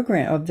their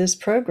program, of this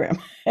program.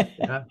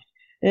 Yeah.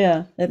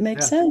 Yeah, it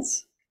makes Yeah.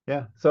 sense.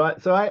 Yeah. So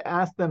I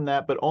asked them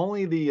that, but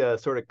only the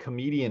sort of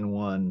comedian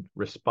one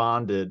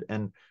responded.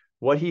 And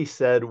what he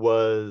said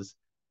was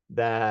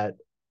that,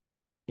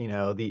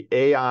 the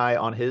AI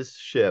on his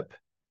ship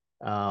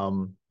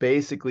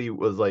basically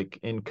was like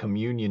in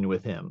communion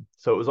with him.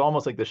 So it was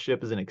almost like the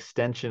ship is an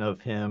extension of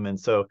him. And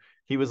so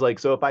he was like,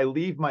 so if I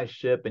leave my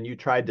ship and you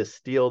tried to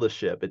steal the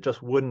ship, it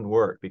just wouldn't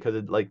work because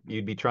it like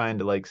you'd be trying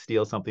to like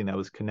steal something that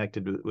was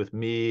connected with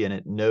me and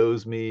it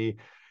knows me,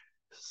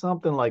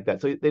 something like that.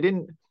 So they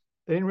didn't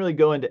really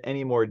go into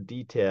any more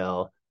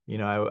detail.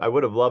 I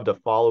would have loved a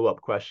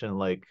follow-up question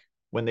like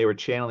when they were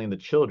channeling the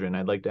children,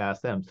 I'd like to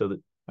ask them. So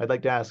that I'd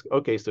like to ask,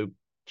 okay, so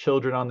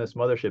children on this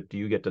mothership, do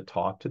you get to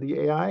talk to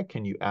the AI?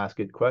 Can you ask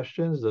it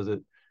questions? Does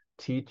it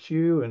teach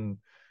you?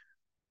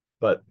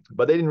 But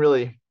they didn't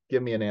really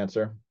give me an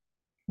answer.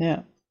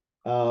 Yeah.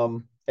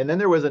 And then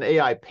there was an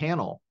AI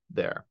panel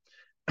there,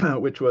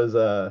 which was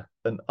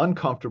an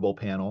uncomfortable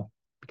panel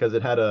because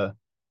it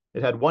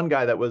had one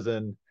guy that was I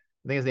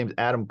think his name's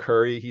Adam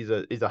Curry. He's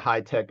a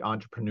high tech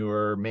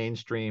entrepreneur,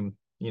 mainstream,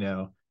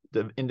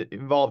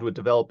 involved with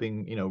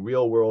developing,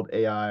 real world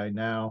AI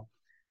now.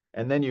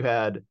 And then you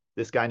had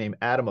this guy named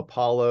Adam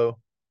Apollo,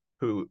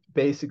 who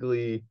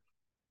basically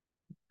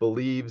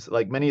believes,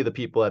 like many of the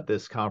people at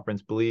this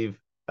conference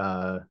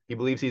he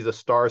believes he's a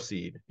star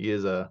seed. He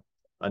is an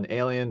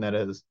alien that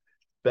has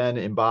been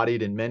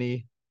embodied in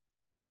many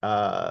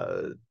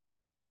uh,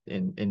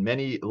 in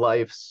many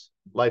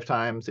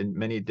lifetimes, in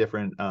many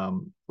different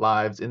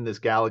lives in this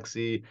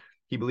galaxy.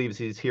 He believes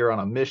he's here on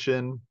a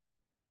mission,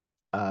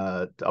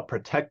 a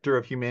protector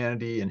of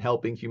humanity and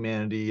helping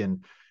humanity,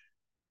 and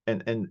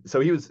so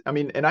he was. I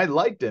mean, and I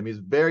liked him. He's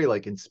very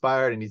like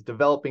inspired, and he's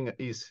developing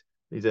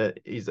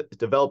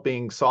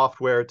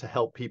software to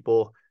help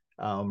people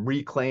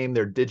reclaim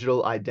their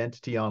digital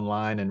identity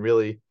online, and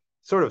really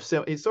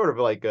he's sort of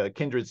like a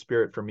kindred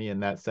spirit for me in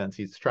that sense.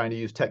 He's trying to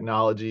use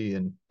technology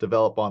and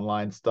develop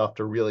online stuff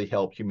to really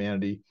help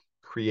humanity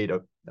create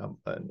an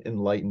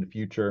enlightened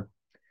future.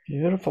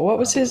 Beautiful. What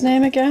was his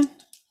name again?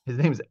 His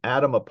name's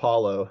Adam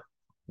Apollo.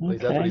 At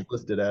least that's what Okay. he's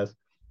listed as.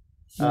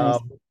 Nice.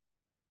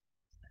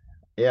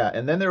 Yeah,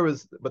 and then there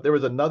was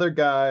another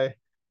guy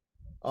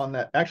on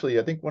that. Actually,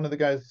 I think one of the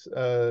guys,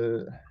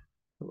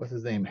 what's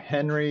his name?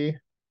 Henry.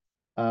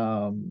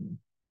 Um,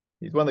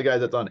 he's one of the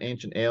guys that's on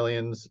Ancient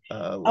Aliens.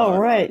 Oh,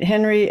 right.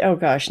 Henry. Oh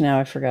gosh, now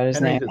I forgot his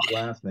Henry's name. his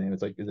last name.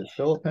 It's like, is it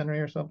Philip Henry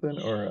or something?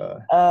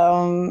 Or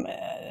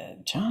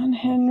John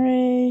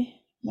Henry.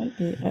 Might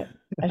be.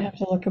 I'd have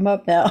to look him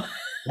up now.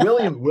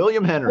 William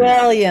Henry.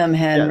 William Yes.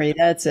 Henry.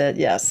 That's it.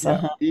 Yes.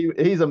 Yeah.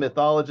 He's a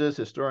mythologist,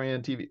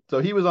 historian, TV. So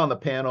he was on the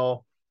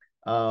panel.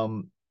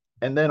 Um,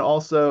 and then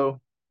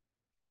also,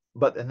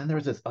 and then there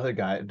was this other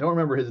guy. I don't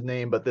remember his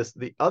name, but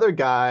the other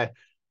guy,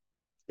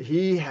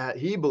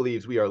 he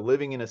believes we are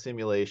living in a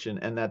simulation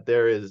and that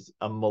there is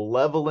a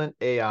malevolent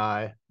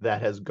AI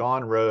that has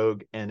gone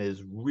rogue and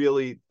is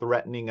really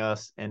threatening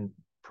us and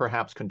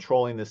perhaps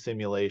controlling the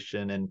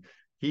simulation. And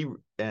he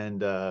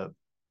and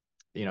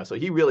so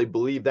he really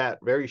believed that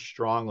very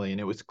strongly.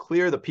 And it was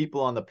clear the people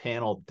on the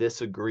panel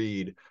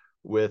disagreed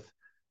with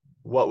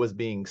what was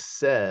being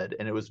said,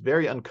 and it was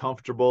very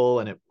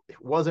uncomfortable, and it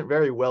wasn't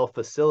very well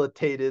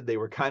facilitated. They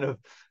were kind of,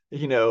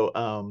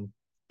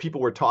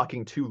 people were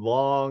talking too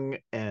long,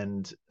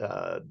 and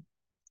and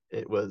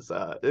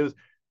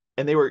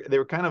they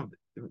were kind of,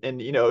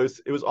 and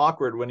it was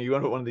awkward when you go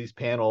to one of these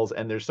panels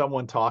and there's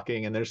someone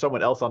talking and there's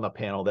someone else on the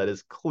panel that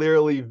is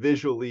clearly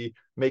visually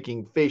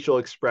making facial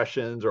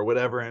expressions or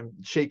whatever and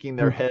shaking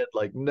their head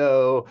like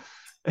no.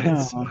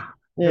 And so Oh,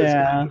 it was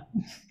yeah.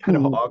 kind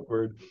of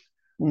awkward.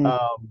 Mm.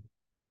 um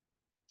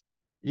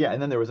yeah,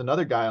 and then there was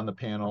another guy on the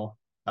panel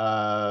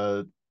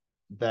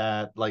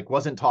that like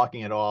wasn't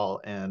talking at all,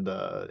 and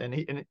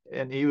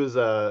he was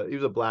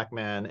a black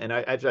man, and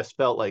I just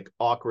felt like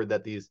awkward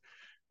that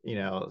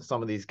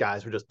some of these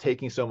guys were just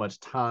taking so much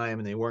time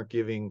and they weren't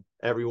giving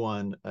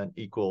everyone an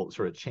equal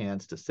sort of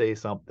chance to say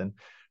something.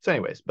 So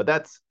anyways, but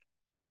that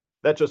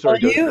just Well,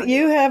 sort of goes back.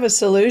 you have a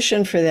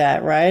solution for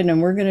that, right?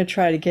 And we're going to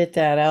try to get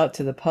that out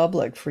to the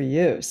public for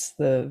use,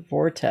 the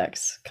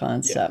vortex Yes.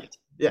 concept.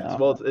 Yes. So,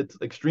 Well, it's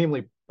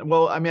extremely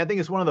well. I mean, I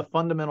think it's one of the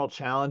fundamental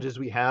challenges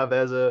we have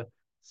as a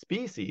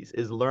species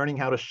is learning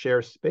how to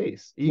share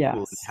space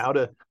equally, yes. how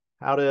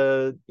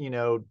to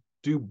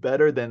do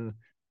better than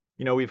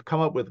we've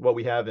come up with what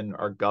we have in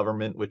our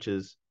government, which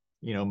is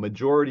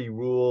majority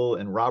rule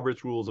and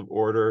Robert's rules of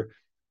order,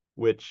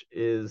 which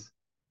is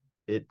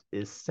it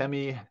is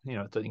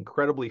it's an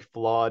incredibly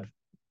flawed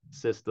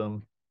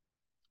system.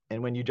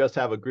 And when you just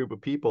have a group of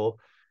people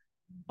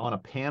on a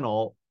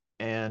panel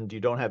and you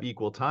don't have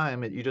equal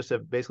time, you just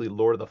have basically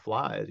Lord of the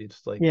Flies. You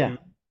just like Yeah.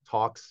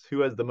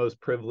 who has the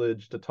most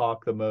privilege to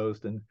talk the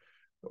most,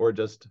 or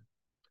just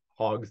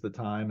hogs the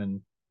time,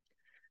 and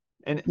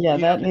Yeah,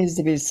 that needs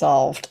to be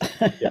solved.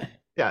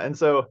 yeah. And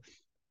so,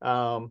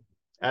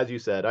 as you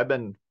said, I've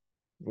been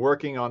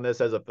working on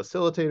this as a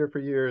facilitator for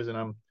years,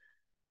 and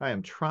I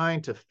am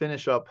trying to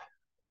finish up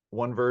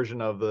one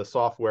version of the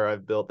software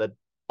I've built that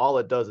all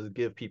it does is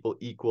give people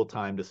equal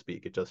time to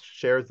speak. It just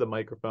shares the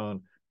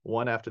microphone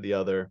one after the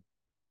other,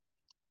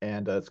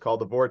 and it's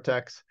called the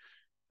Vortex.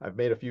 I've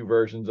made a few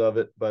versions of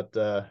it, but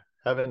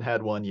haven't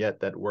had one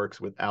yet that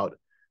works without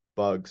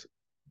bugs.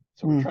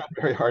 So we're trying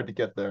very hard to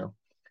get there.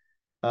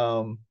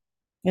 It'll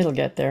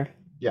get there.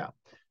 Yeah.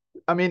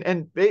 I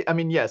mean,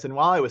 yes. And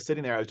while I was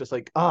sitting there, I was just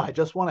like, I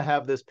just want to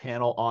have this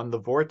panel on the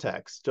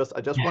Vortex.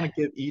 I just want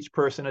to give each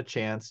person a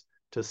chance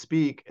to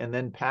speak and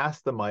then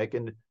pass the mic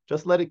and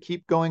just let it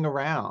keep going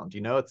around.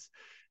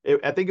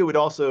 I think it would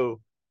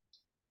also,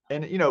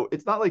 and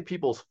it's not like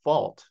people's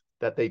fault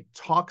that they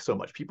talk so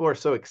much. People are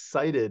so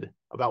excited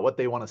about what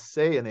they want to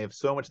say and they have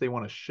so much they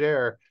want to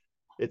share.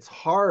 It's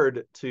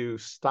hard to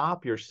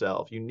stop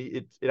yourself.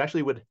 It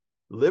actually would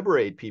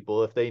liberate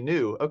people if they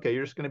knew, okay,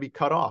 you're just going to be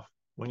cut off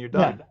when you're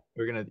done.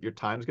 Your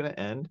time's going to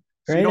end.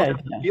 So you don't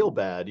have to feel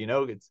bad.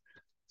 It's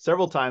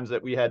several times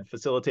that we had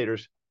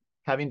facilitators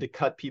having to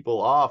cut people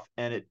off,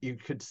 and you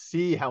could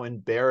see how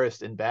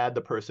embarrassed and bad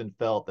the person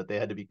felt that they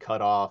had to be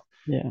cut off.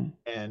 Yeah.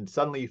 And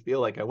suddenly you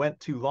feel like I went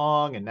too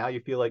long, and now you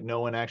feel like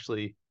no one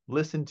actually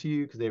listened to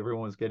you because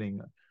everyone was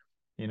getting,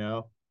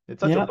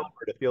 it's such a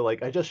bummer to feel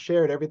like I just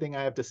shared everything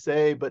I have to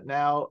say, but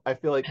now I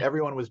feel like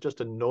everyone was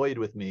just annoyed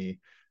with me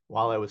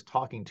while I was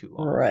talking too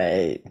long.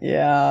 Right.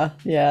 Yeah.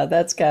 Yeah.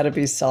 That's got to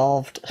be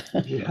solved.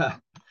 Yeah.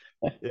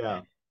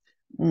 Yeah.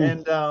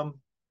 And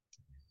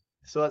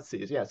so let's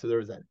see. Yeah. So there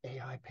was that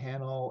AI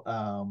panel.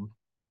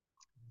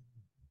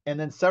 And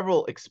then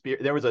several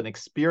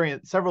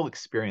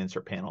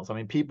experiencer panels. I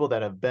mean, people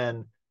that have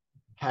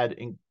had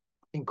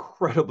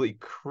incredibly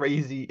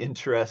crazy,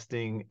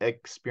 interesting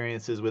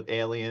experiences with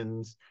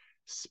aliens,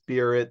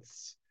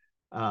 spirits.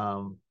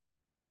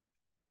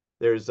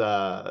 There's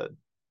a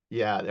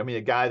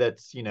guy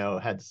that's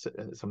had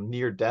some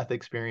near-death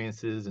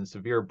experiences and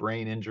severe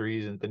brain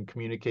injuries and been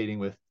communicating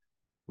with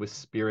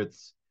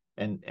spirits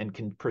and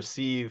can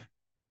perceive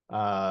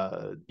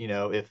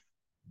if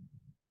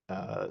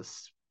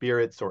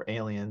spirits or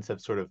aliens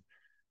have sort of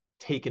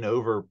taken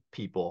over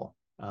people.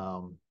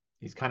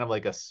 He's kind of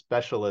like a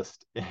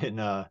specialist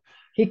in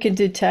he could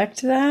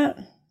detect that.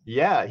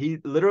 Yeah, he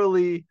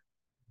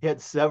had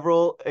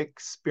several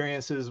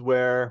experiences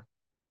where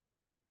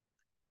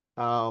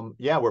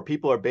where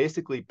people are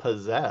basically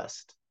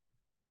possessed,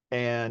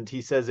 and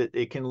he says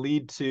it can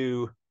lead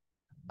to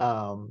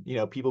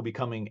people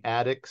becoming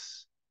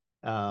addicts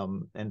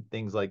and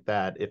things like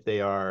that if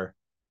they are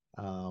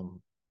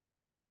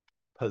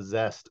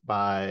possessed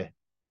by,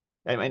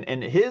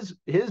 and his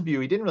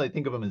view, he didn't really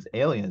think of them as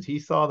aliens. He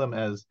saw them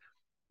as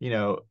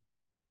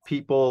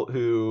people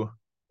who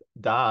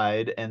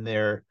died and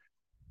their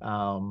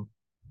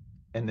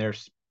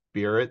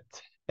spirit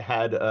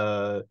had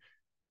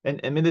and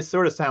I mean, this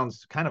sort of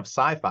sounds kind of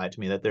sci-fi to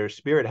me, that their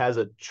spirit has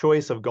a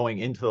choice of going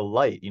into the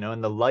light,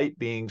 and the light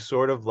being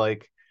sort of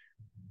like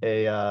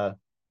a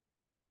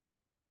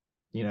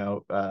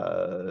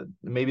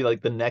maybe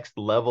like the next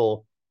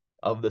level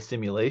of the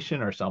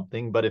simulation or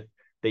something. But if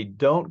they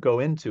don't go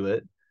into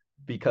it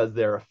because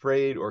they're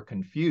afraid or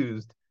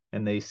confused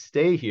and they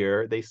stay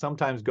here, they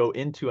sometimes go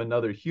into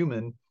another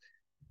human,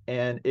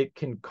 and it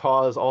can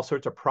cause all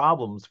sorts of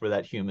problems for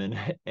that human.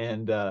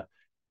 And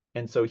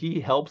so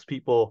he helps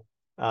people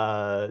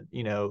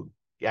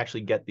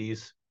actually get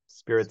these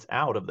spirits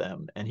out of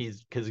them, and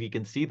because he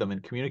can see them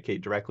and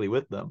communicate directly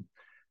with them.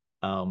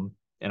 And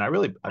I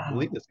believe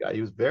this guy.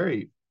 He was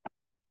very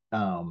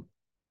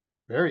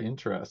very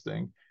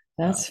interesting.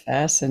 That's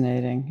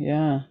fascinating.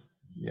 Yeah.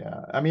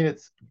 Yeah. I mean,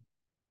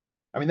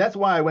 that's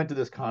why I went to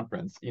this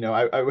conference.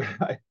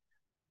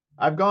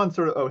 I've gone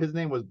sort of, his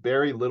name was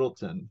Barry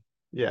Littleton.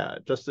 Yeah.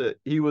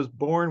 He was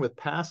born with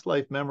past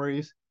life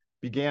memories,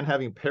 began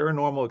having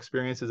paranormal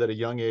experiences at a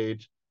young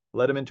age,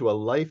 led him into a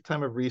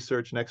lifetime of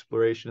research and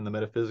exploration in the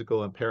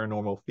metaphysical and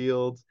paranormal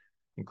fields,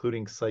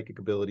 including psychic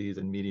abilities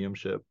and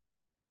mediumship.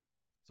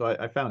 So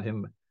I found he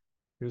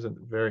was a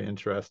very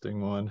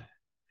interesting one.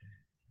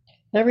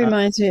 That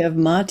reminds me of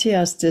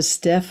Matthias de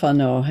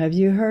Stefano. Have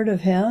you heard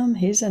of him?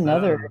 He's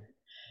another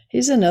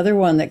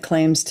one that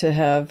claims to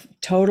have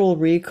total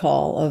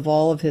recall of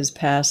all of his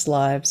past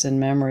lives and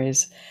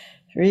memories.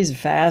 He's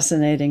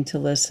fascinating to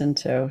listen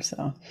to.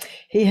 So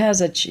he has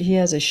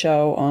a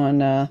show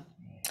on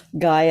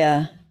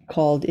Gaia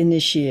called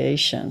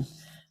Initiation.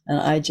 And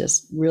I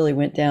just really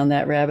went down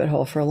that rabbit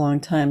hole for a long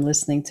time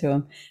listening to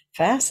him.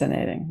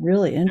 Fascinating,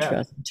 really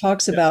interesting. Yeah.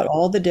 Talks about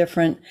all the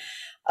different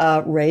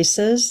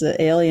races,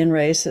 the alien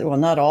races. Well,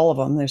 not all of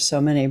them. There's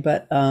so many,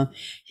 but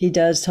he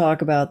does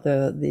talk about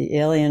the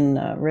alien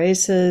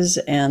races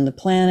and the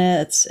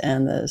planets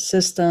and the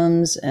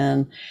systems.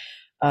 And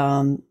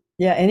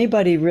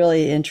anybody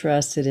really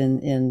interested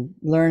in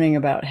learning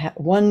about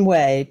one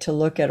way to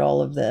look at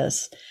all of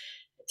this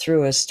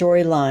through a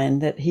storyline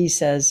that he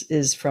says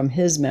is from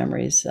his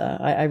memories.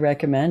 I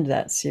recommend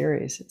that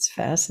series. It's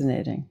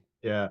fascinating.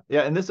 Yeah.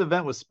 Yeah. And this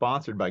event was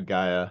sponsored by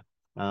Gaia.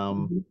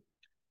 Um, Mhm.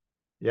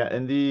 yeah.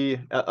 And the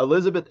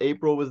Elizabeth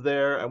April was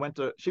there.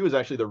 She was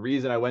actually the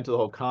reason I went to the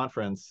whole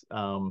conference.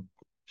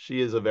 She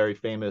is a very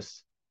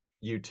famous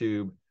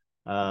YouTube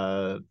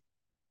uh,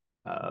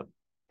 uh,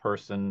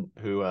 person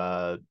who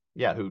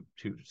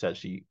says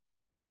she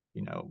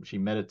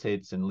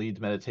meditates and leads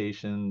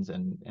meditations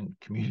and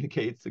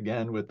communicates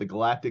again with the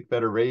Galactic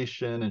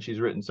Federation. And she's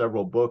written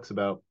several books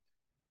about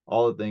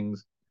all the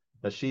things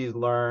that she's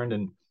learned.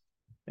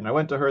 And I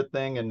went to her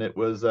thing, and it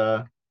was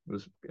kind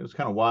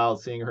of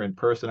wild seeing her in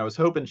person. I was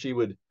hoping she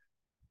would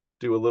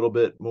do a little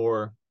bit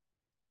more.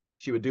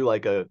 She would do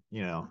like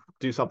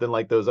do something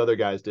like those other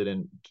guys did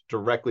and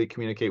directly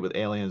communicate with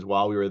aliens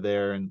while we were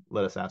there and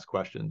let us ask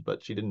questions.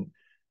 But she didn't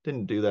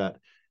do that.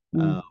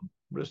 Mm.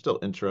 But it's still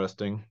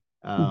interesting.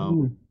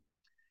 Mhm.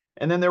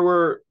 And then there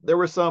were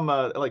some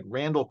like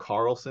Randall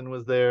Carlson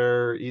was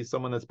there. He's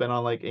someone that's been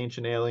on like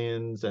Ancient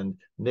Aliens, and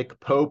Nick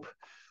Pope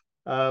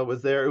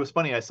was there. It was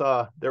funny. I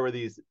saw there were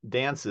these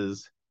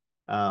dances,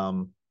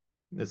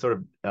 this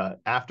sort of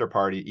after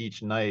party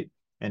each night,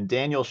 and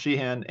Daniel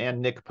Sheehan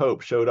and Nick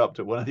Pope showed up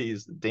to one of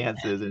these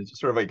dances, and it's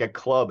just sort of like a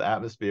club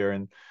atmosphere,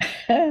 and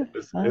it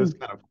was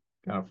Fun.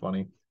 kind of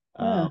funny.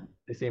 Yeah.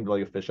 They seemed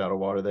like a fish out of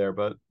water there,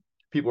 but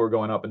people were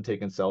going up and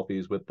taking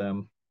selfies with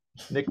them.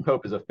 Nick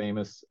Pope is a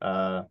famous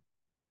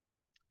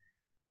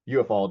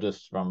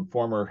ufologist from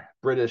former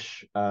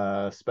British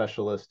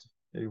specialist.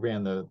 He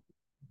ran the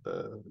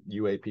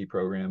UAP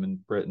program in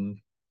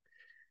Britain.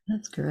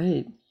 That's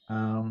great.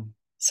 Um,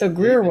 So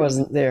Greer David,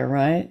 wasn't there,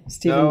 right?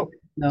 Stephen? no,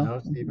 No. no,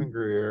 Mhm. Stephen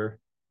Greer.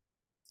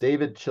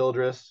 David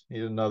Childress,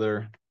 he's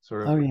another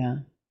sort Oh of yeah.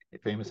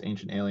 famous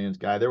Ancient Aliens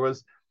guy.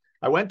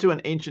 I went to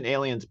an Ancient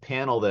Aliens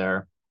panel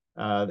there.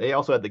 They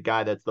also had the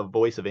guy that's the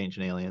voice of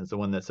Ancient Aliens, the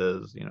one that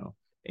says,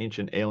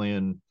 Ancient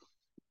Alien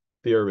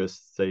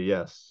theorists say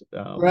yes.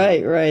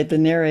 Right, right. The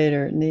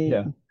narrator. Neat.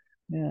 Yeah.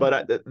 Yeah.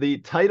 But the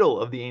title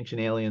of the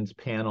Ancient Aliens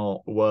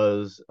panel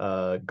was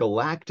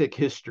Galactic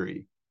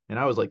History. And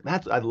I was like,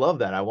 I love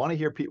that. I want to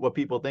hear what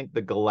people think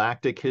the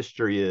galactic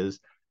history is.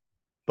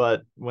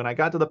 But when I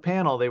got to the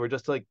panel, they were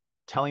just like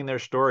telling their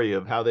story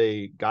of how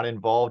they got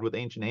involved with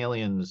Ancient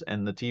Aliens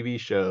and the TV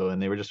show.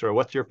 And they were just sort of,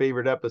 what's your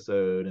favorite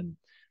episode? And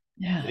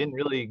they Yeah. didn't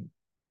really.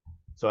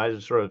 So I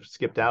just sort of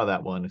skipped out of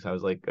that one because I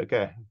was like,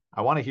 okay,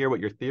 I want to hear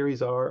what your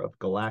theories are of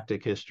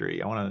galactic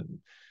history.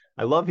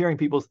 I love hearing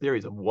people's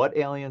theories of what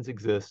aliens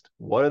exist,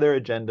 what are their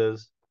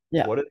agendas,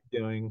 Yeah. what are they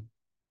doing,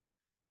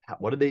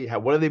 what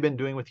have they been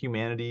doing with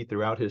humanity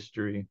throughout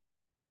history.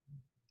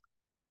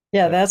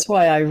 Yeah, Yeah. that's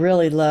why I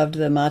really loved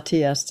the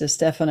Matthias de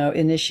Stefano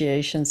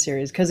initiation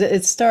series because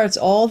it starts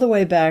all the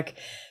way back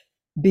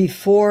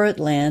before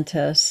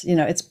Atlantis.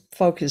 It's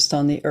focused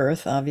on the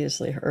Earth,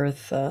 obviously,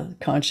 Earth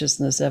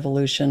consciousness,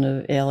 evolution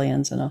of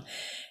aliens and all.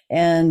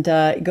 And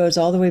it goes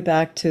all the way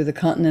back to the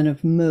continent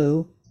of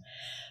Mu,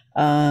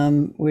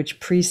 which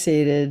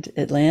preceded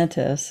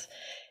Atlantis.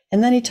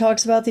 And then he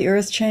talks about the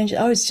Earth change.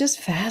 Oh, it's just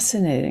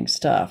fascinating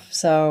stuff.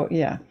 So,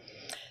 yeah,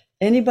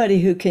 anybody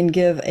who can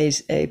give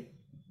a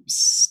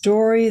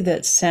story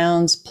that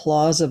sounds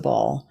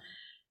plausible,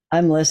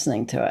 I'm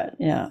listening to it.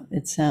 Yeah,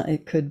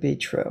 it could be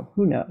true.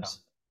 Who knows?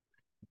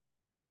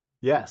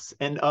 Yes.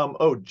 And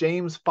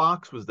James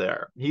Fox was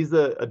there. He's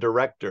a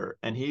director,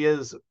 and he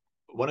is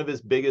one of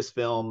his biggest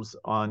films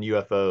on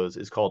UFOs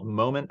is called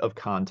Moment of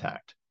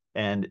Contact.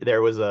 And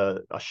there was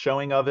a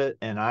showing of it,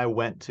 and I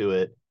went to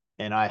it,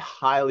 and I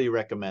highly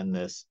recommend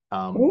this.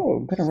 Oh,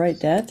 I'm gonna write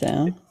that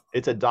down.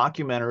 It's a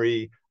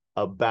documentary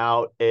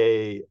about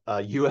a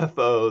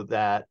UFO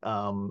that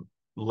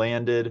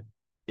landed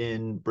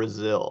in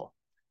Brazil,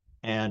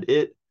 and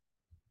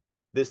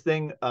this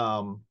thing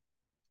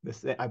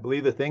I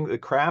believe the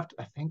craft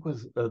I think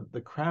was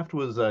the craft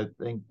was I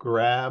think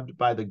grabbed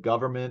by the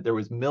government. There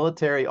was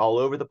military all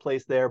over the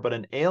place there, but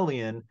an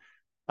alien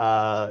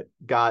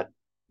got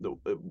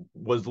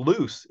was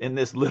loose in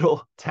this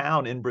little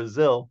town in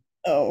Brazil,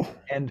 Oh,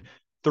 and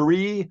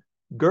three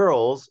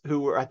girls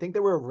who were, I think they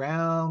were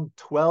around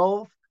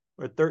 12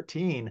 or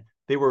 13,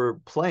 they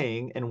were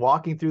playing and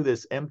walking through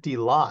this empty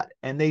lot,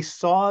 and they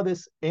saw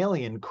this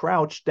alien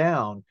crouched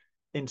down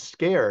and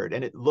scared,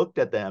 and it looked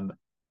at them,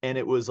 and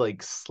it was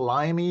like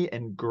slimy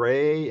and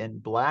gray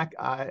and black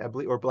eye, I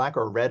believe, or black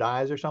or red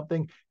eyes or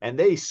something, and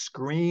they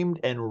screamed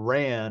and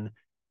ran,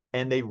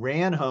 and they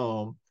ran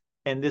home.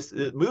 And this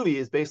movie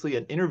is basically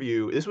an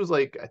interview. This was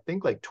like, I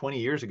think, like 20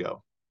 years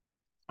ago,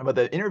 but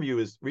the interview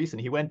is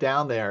recent. He went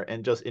down there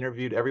and just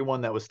interviewed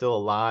everyone that was still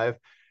alive.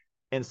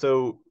 And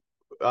so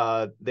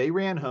they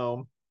ran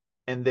home,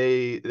 and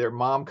their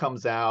mom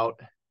comes out,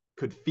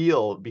 could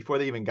feel before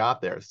they even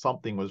got there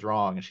something was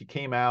wrong, and she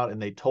came out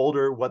and they told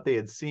her what they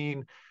had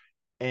seen,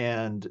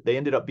 and they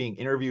ended up being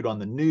interviewed on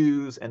the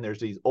news. And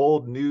there's these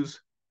old news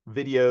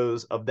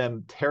videos of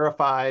them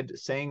terrified,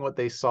 saying what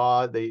they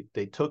saw. They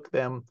took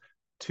them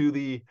to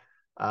the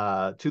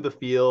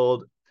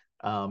field,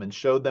 and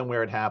showed them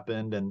where it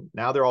happened. And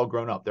now they're all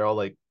grown up. They're all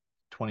like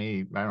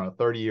 20, I don't know,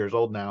 30 years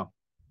old now.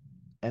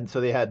 And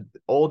so they had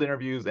old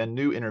interviews and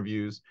new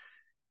interviews.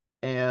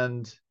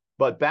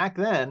 But back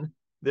then,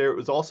 there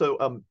was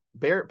also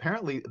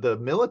apparently the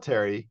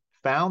military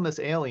found this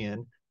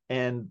alien,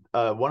 and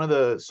one of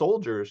the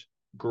soldiers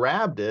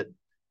grabbed it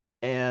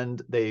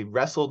and they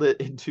wrestled it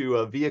into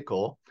a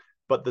vehicle.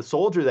 But the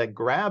soldier that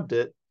grabbed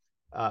it,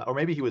 or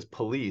maybe he was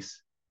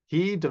police,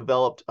 he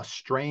developed a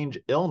strange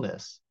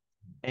illness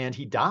and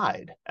he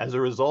died as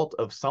a result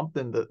of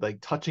something that, like,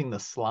 touching the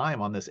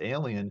slime on this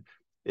alien.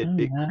 And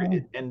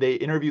they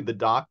interviewed the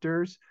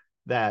doctors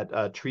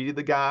that treated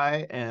the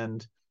guy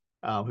and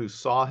who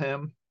saw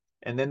him.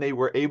 And then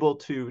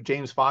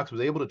James Fox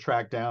was able to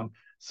track down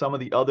some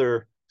of the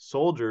other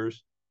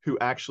soldiers who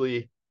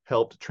actually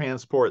helped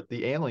transport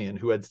the alien,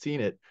 who had seen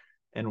it.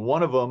 And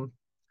one of them,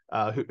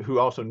 who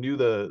also knew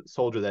the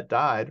soldier that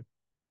died,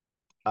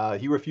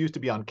 he refused to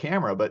be on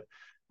camera, but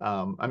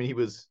he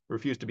was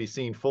refused to be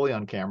seen fully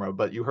on camera,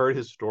 but you heard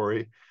his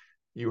story.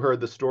 You heard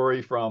the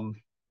story from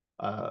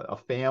a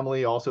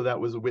family also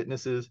that was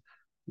witnesses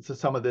to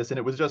some of this. And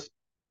it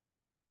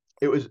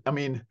was,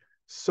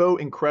 so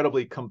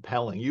incredibly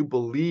compelling. You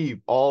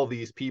believe all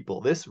these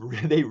people. And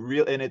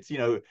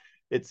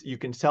you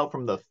can tell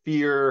from the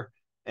fear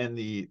and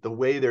the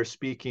way they're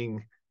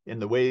speaking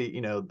and the way,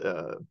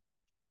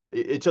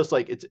 it's just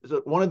like, it's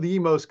one of the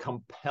most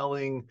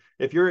compelling.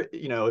 If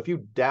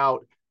you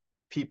doubt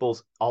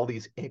all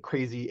these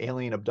crazy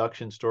alien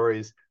abduction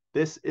stories,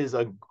 this is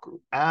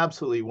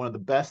absolutely one of the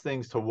best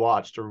things to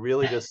watch, to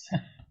really just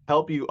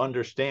help you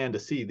understand, to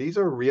see these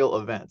are real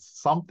events.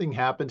 Something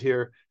happened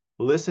here.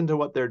 Listen to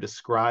what they're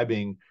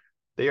describing.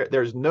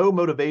 There's no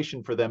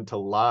motivation for them to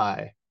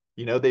lie.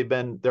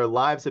 Their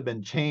lives have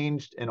been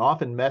changed and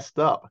often messed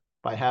up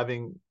by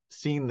having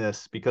seen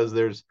this, because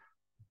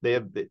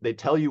they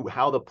tell you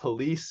how the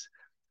police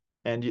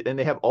and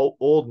they have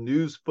old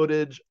news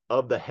footage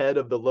of the head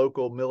of the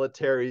local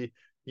military,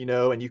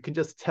 and you can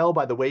just tell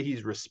by the way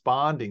he's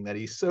responding that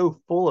he's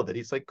so full of it.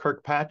 He's like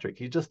Kirkpatrick.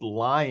 He's just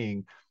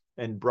lying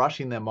and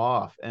brushing them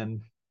off.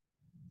 And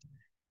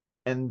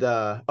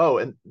the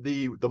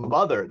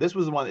mother, this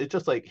was the one, it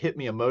just like hit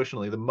me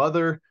emotionally. The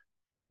mother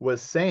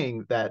was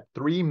saying that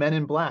 3 men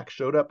in black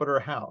showed up at her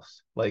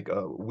house like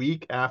a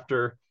week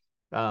after.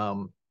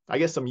 I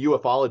guess some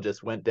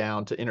ufologists went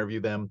down to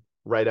interview them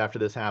right after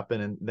this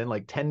happened. And then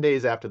like 10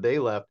 days after they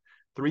left,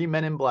 3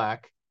 men in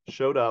black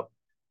showed up,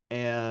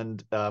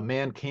 and a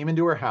man came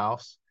into her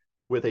house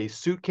with a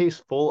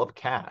suitcase full of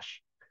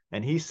cash.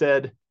 And he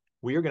said,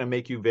 "We are going to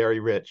make you very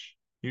rich.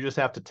 You just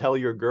have to tell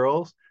your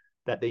girls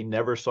that they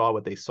never saw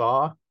what they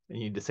saw, and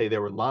you need to say they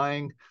were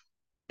lying."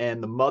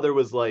 And the mother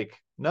was like,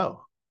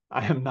 "No,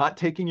 I am not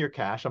taking your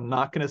cash. I'm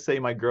not going to say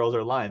my girls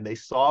are lying. They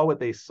saw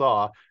what they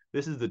saw.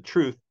 This is the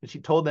truth." And she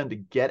told them to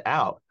get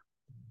out.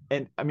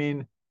 And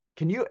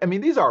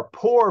these are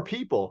poor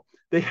people.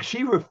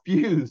 She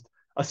refused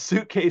a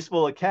suitcase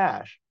full of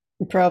cash.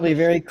 Probably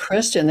very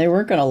Christian. They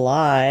weren't going to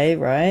lie,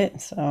 right?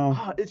 So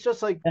it's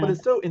just like, but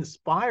it's so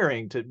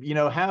inspiring to,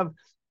 have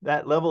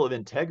that level of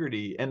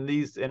integrity. And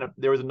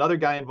there was another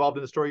guy involved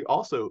in the story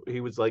also.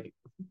 He was like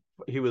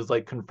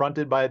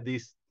confronted by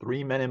these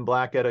 3 men in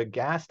black at a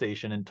gas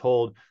station and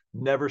told,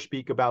 "Never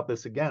speak about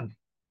this again."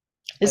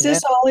 Is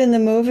this all in the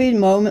movie?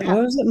 Moment? Yeah.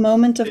 What was it?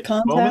 Moment of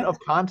Contact? Moment of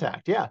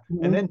Contact, yeah.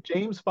 Mm-hmm. And then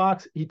James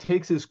Fox, he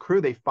takes his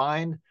crew. They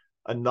find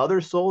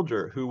another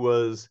soldier who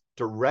was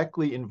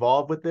directly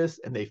involved with this,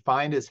 and they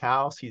find his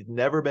house. He's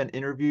never been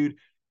interviewed,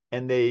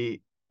 and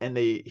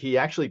he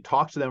actually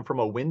talks to them from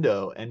a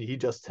window, and he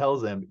just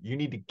tells them, "You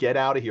need to get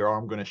out of here, or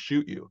I'm going to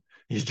shoot you."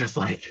 He's just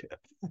like,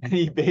 and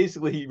he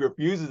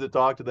refuses to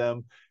talk to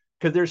them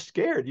because they're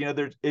scared.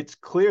 It's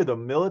clear the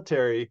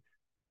military.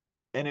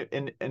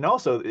 And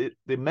also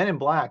the men in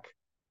black,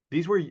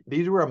 these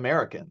were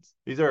Americans.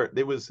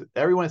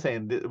 Everyone is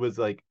saying it was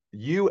like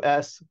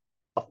U.S.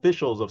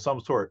 officials of some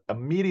sort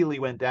immediately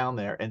went down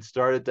there and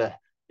started to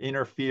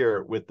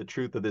interfere with the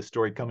truth of this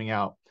story coming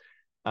out.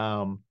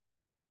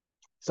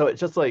 So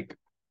it's just like,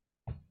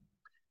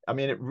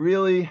 it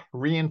really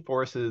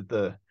reinforces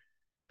the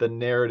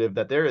narrative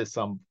that there is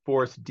some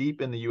force deep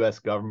in the U.S.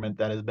 government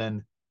that has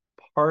been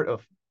part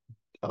of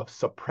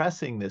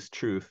suppressing this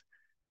truth,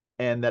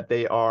 and that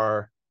they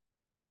are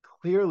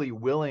clearly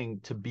willing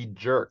to be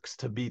jerks,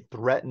 to be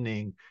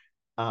threatening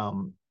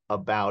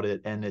about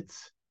it. And it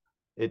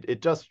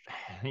just,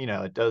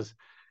 it does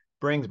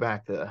brings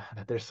back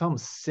that there's some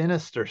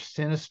sinister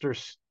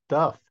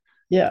stuff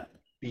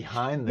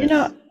behind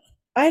this.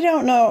 I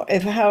don't know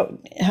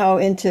how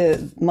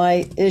into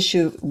my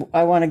issue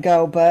I want to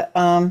go, but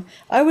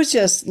I was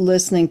just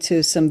listening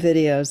to some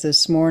videos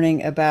this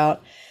morning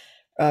about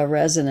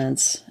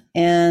resonance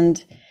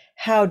and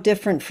how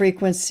different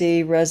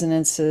frequency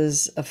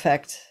resonances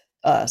affect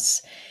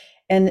us.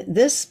 And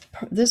this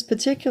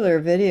particular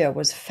video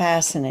was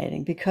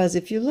fascinating, because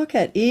if you look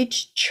at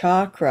each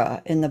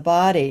chakra in the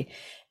body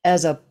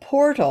as a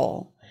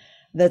portal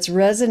that's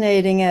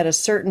resonating at a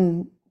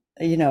certain,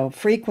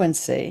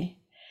 frequency,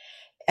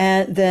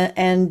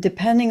 And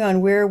depending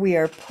on where we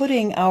are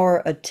putting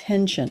our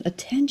attention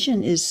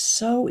is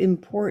so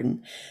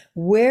important.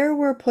 Where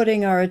we're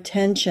putting our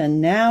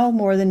attention now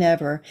more than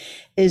ever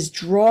is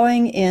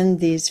drawing in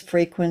these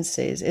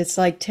frequencies. It's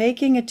like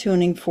taking a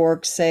tuning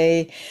fork,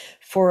 say,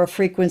 for a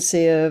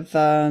frequency of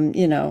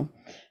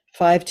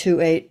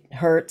 528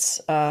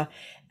 hertz,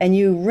 and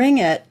you ring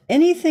it.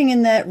 Anything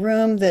in that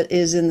room that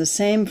is in the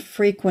same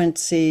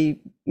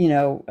frequency,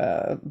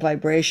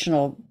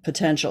 vibrational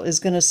potential is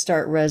going to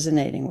start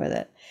resonating with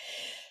it.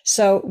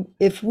 So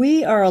if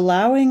we are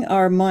allowing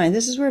our mind,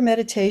 this is where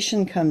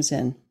meditation comes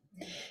in.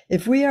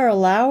 If we are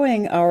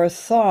allowing our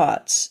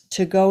thoughts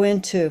to go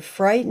into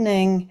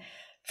frightening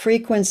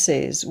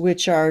frequencies,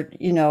 which are,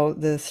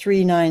 the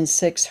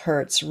 396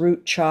 hertz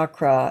root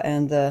chakra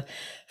and the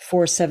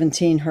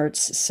 417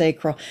 hertz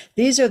sacral,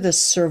 these are the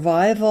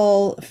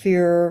survival,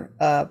 fear,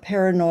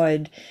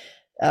 paranoid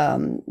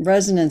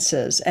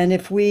resonances. And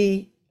if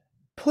we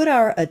put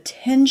our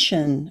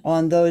attention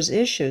on those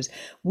issues,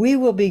 we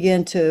will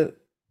begin to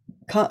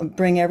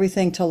bring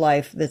everything to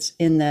life that's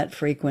in that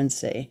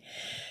frequency.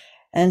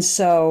 And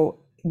so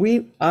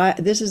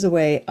this is the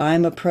way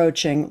I'm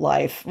approaching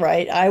life,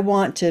 right? I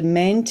want to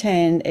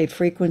maintain a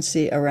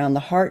frequency around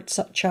the heart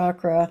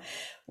chakra,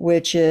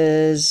 which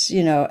is,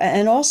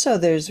 and also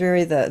there's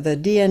the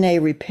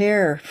DNA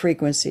repair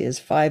frequency is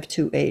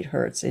 528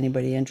 hertz.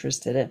 Anybody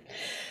interested in?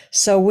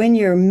 So when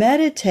you're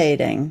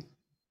meditating,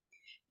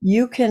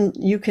 you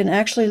can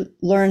actually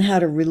learn how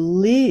to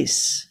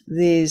release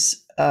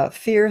these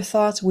fear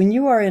thoughts. When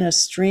you are in a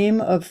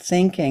stream of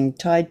thinking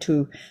tied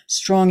to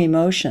strong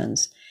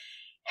emotions,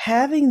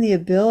 having the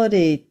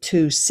ability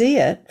to see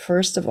it,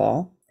 first of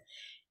all,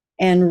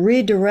 and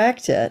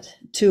redirect it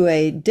to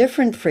a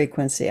different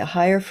frequency, a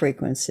higher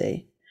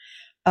frequency,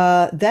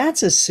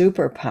 that's a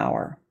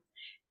superpower.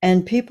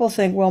 And people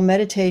think, well,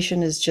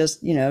 meditation is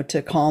just,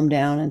 to calm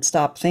down and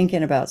stop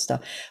thinking about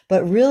stuff.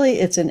 But really,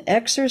 it's an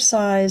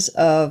exercise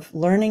of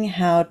learning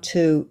how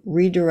to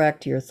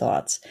redirect your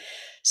thoughts.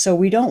 So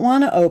we don't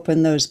want to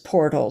open those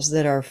portals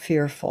that are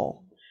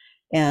fearful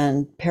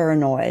and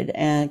paranoid,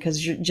 and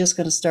because you're just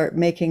going to start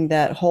making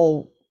that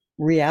whole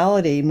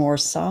reality more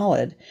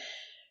solid.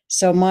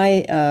 So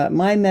my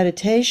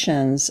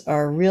meditations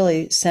are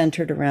really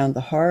centered around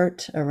the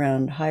heart,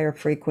 around higher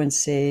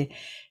frequency.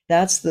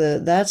 That's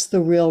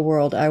the real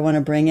world I want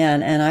to bring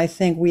in. And I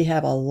think we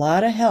have a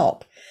lot of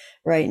help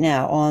right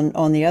now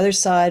on the other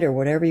side, or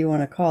whatever you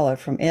want to call it,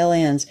 from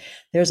aliens.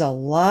 There's a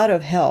lot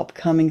of help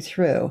coming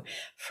through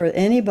for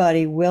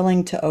anybody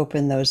willing to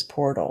open those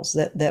portals,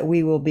 that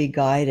we will be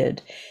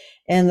guided.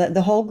 And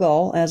the whole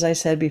goal, as I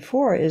said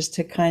before, is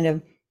to kind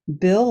of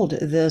build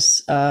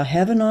this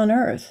heaven on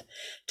earth,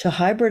 to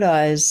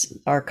hybridize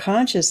our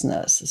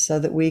consciousness so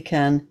that we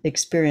can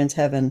experience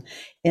heaven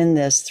in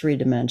this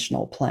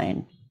three-dimensional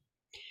plane.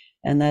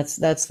 And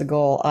that's the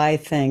goal, I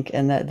think,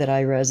 and that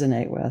I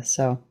resonate with.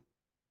 So,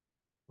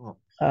 well,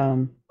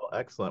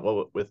 excellent.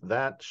 Well, with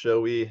that,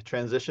 shall we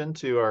transition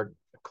to our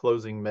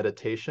closing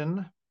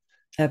meditation?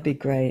 That'd be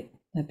great.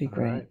 That'd be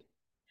great. Right.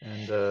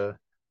 And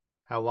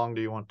how long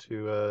do you want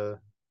to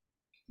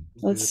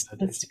Let's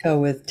go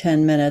with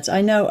 10 minutes.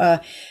 I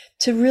know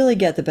to really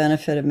get the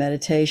benefit of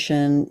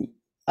meditation,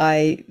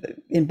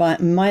 in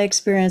my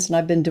experience, and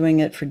I've been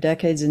doing it for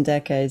decades and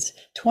decades,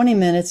 20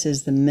 minutes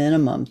is the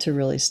minimum to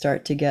really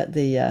start to get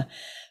the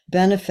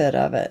benefit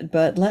of it.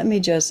 But let me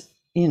just,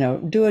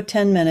 do a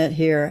 10-minute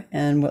here,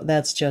 and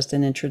that's just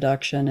an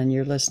introduction, and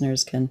your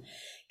listeners can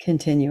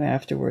continue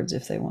afterwards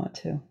if they want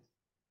to.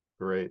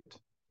 Great.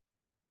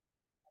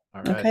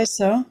 All right. Okay,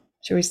 so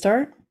should we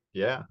start?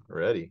 Yeah,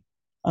 ready.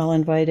 I'll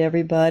invite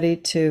everybody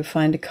to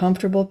find a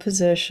comfortable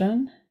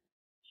position,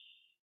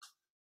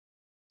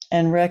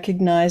 and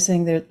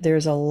recognizing that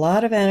there's a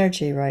lot of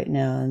energy right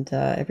now, and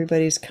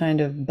everybody's kind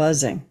of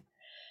buzzing.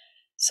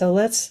 So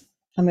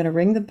I'm going to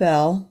ring the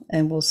bell,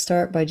 and we'll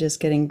start by just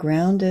getting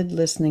grounded,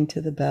 listening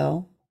to the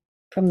bell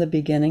from the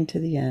beginning to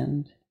the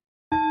end.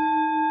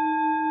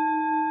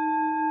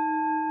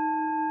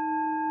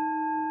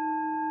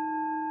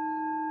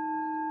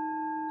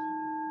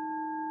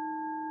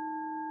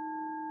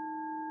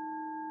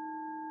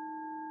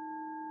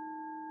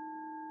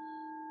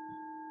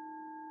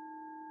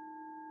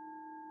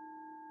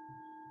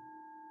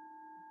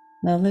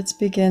 Now let's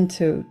begin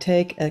to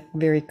take a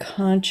very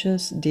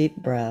conscious, deep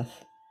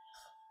breath.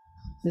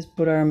 Just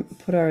put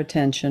our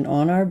attention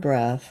on our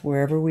breath,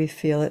 wherever we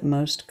feel it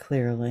most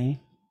clearly.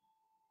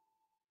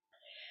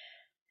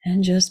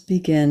 And just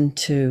begin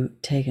to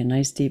take a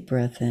nice deep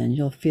breath in.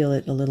 You'll feel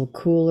it a little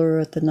cooler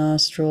at the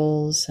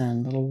nostrils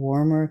and a little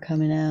warmer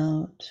coming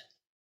out.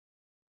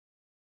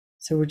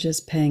 So we're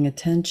just paying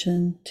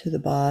attention to the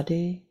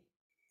body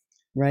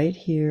right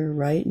here,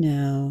 right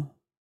now,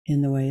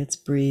 in the way it's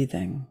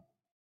breathing.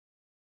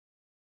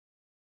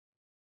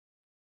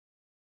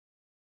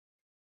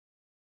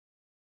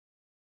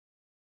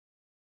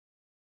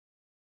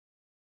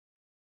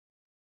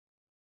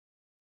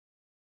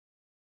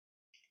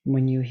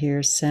 When you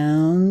hear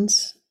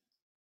sounds,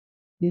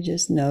 you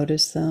just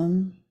notice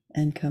them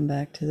and come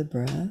back to the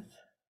breath.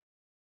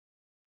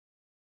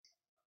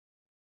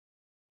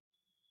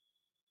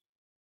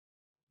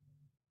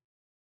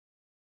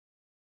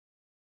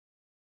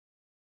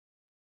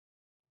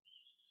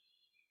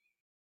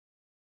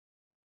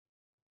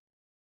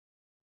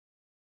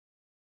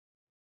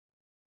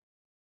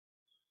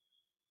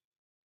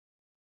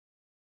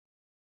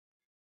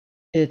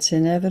 It's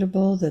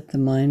inevitable that the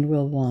mind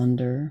will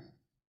wander,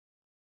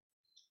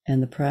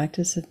 and the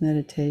practice of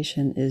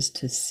meditation is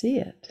to see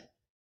it,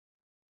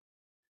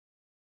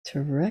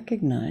 to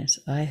recognize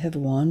I have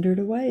wandered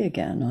away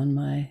again on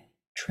my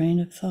train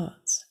of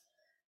thoughts.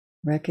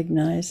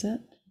 Recognize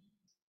it,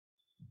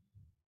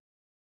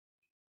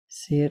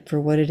 see it for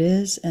what it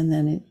is, and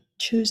then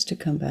choose to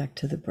come back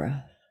to the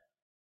breath.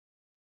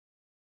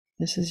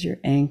 This is your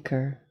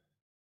anchor.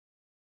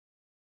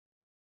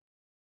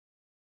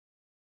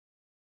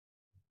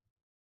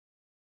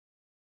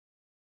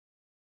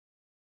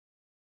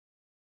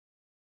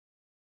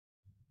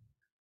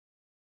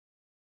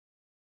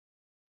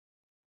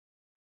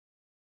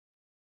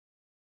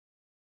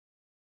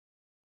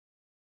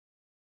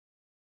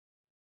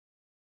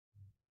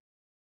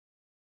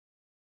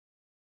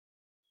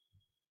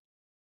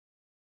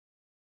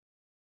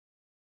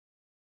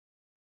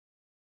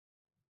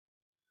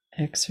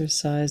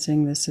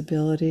 Exercising this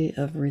ability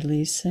of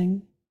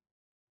releasing.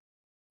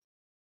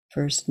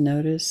 First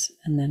notice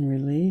and then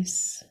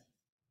release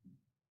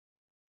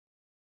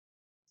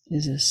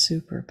is a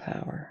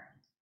superpower.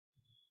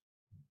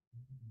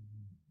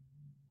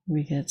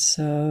 We get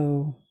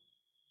so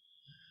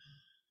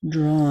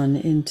drawn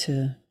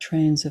into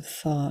trains of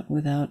thought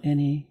without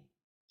any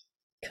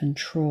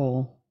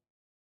control.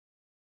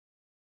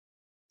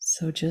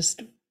 So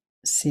just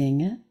seeing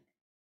it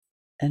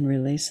and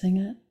releasing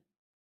it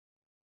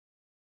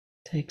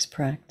takes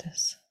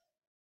practice.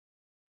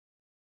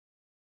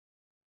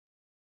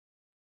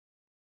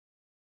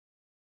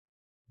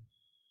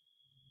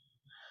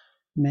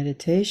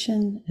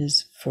 Meditation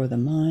is for the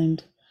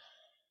mind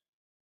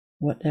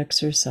what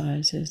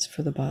exercise is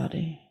for the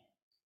body.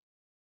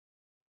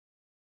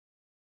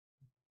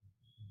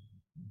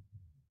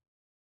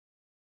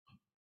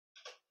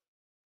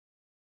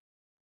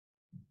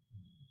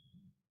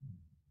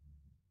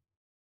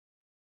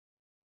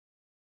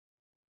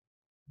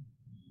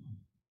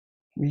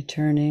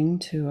 Returning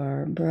to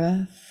our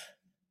breath.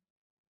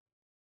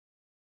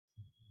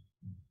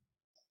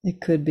 It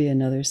could be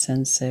another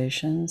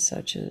sensation,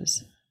 such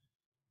as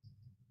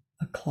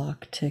a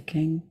clock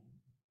ticking.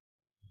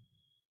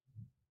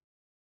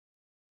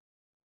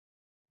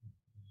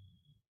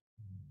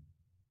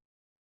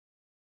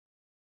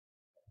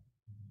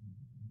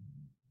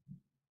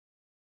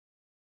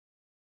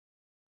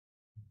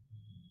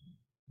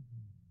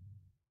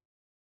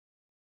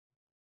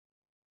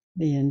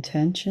 The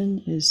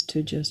intention is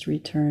to just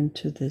return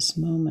to this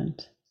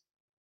moment,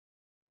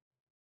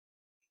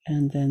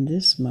 and then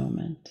this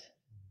moment,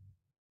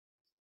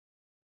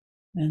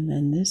 and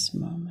then this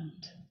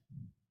moment.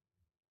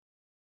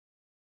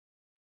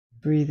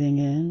 Breathing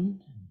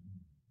in,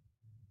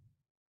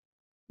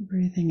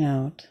 breathing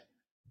out.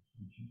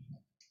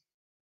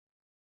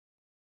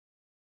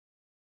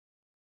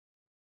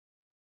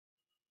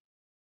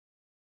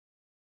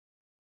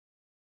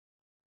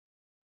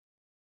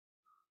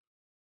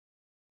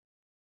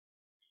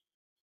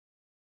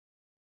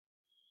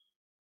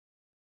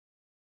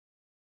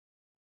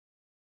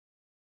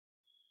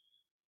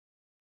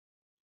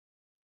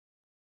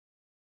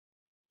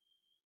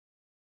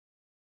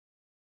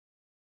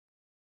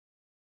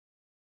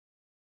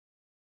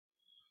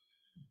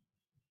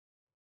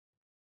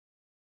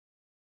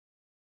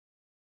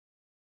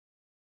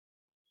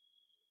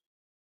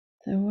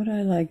 So what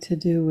I like to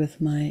do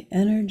with my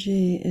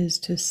energy is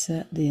to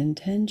set the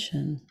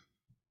intention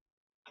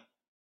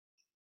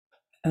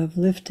of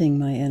lifting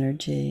my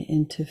energy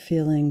into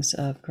feelings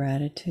of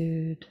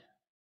gratitude,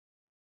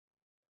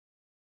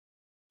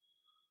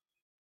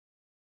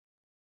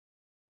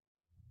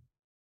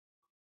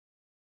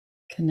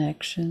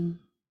 connection,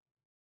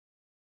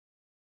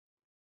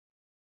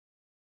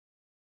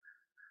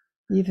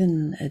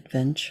 even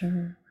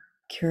adventure,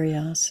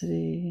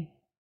 curiosity.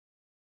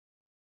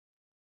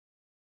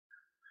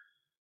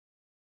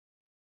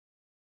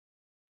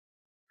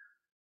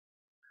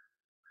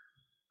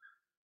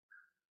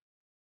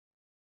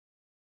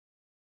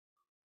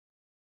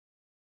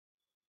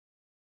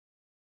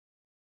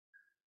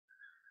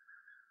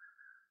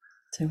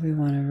 So we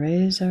want to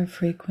raise our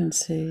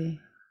frequency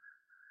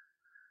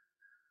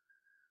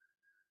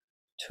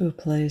to a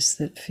place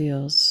that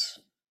feels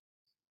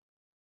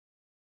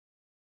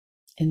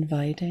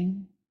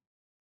inviting,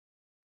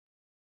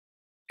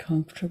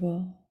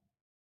 comfortable,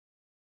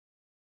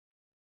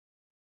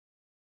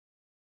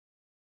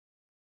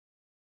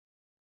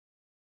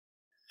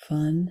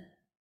 fun.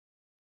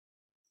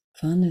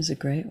 Fun is a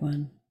great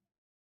one.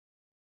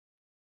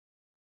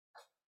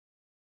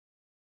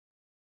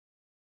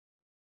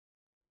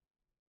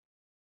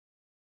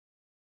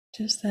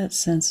 Just that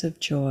sense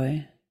of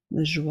joy,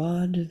 the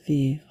joie de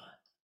vivre.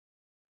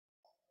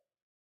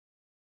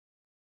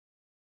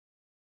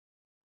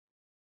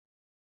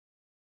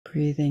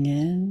 Breathing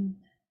in,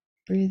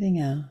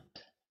 breathing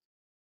out.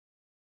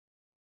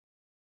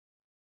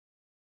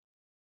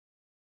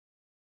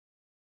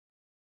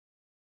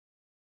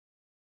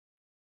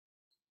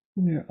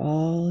 We're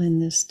all in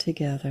this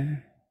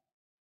together.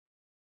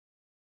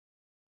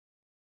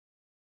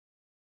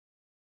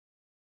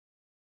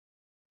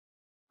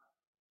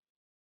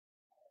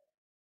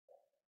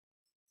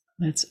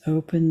 Let's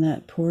open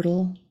that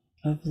portal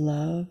of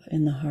love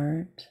in the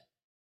heart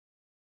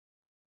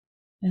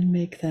and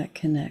make that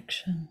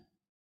connection.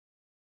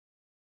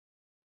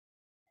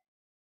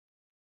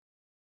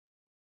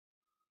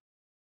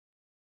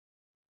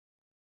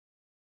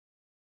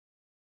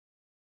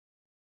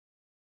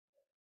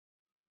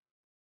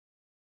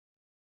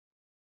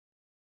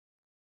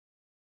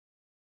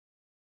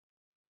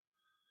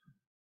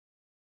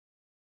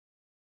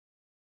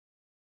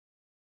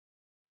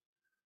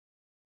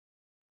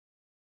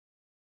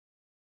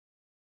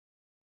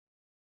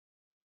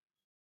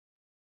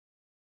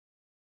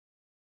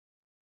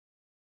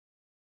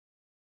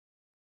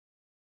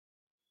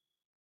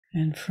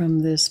 And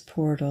from this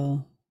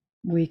portal,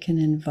 we can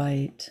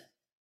invite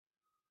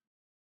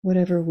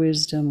whatever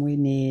wisdom we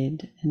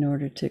need in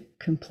order to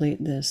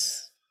complete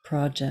this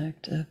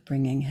project of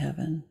bringing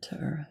heaven to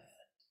earth.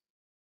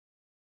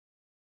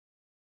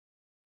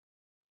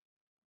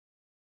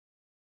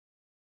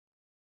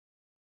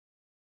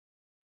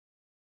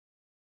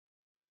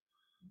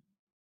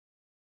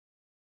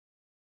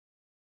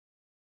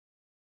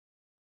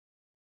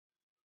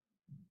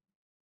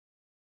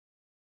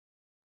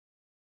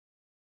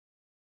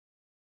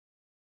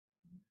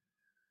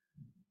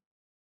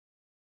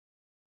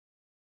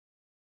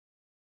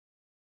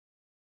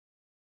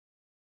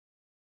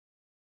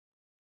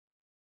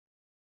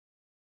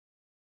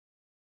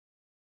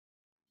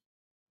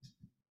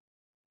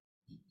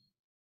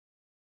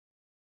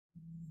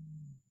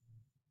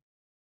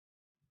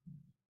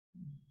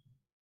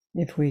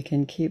 If we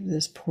can keep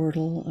this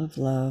portal of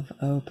love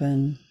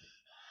open,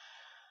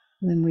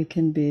 then we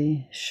can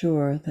be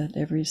sure that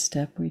every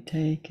step we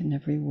take and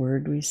every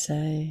word we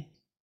say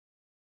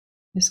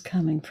is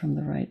coming from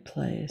the right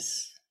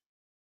place,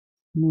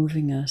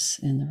 moving us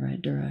in the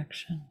right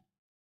direction.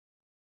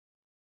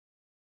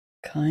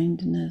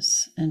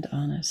 Kindness and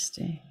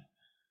honesty.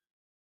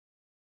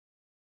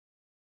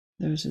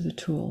 Those are the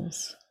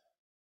tools.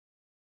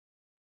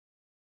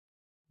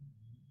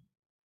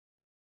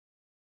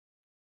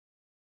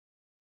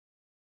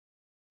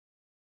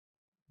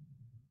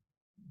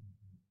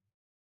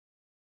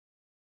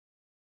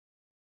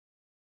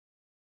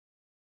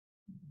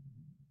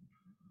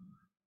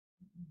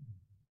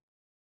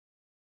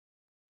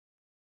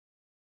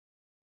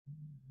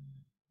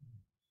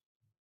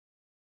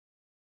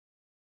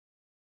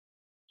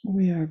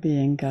 We are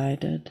being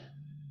guided.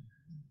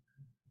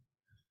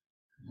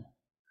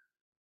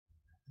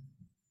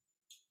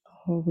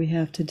 All we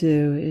have to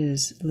do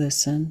is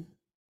listen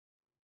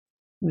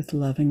with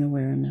loving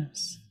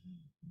awareness.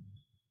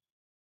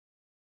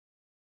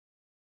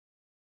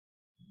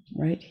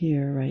 Right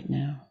here, right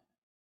now.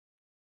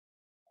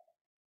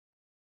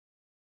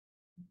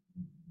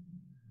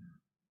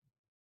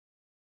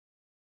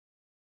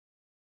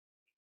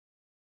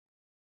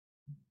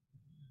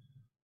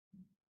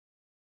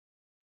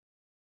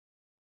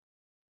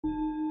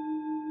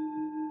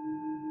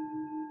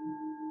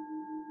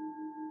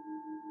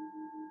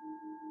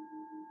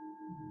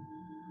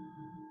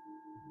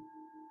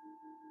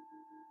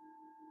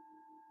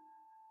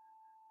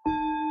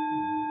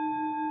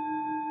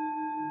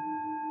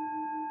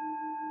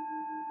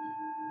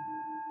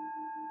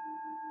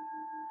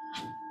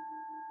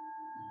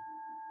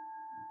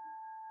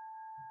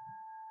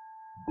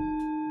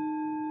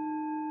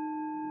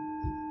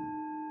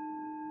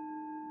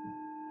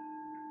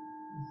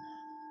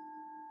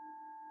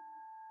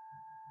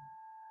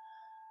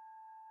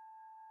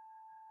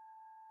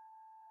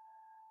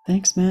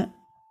 Thanks, Matt.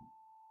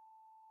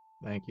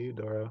 Thank you,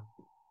 Doro.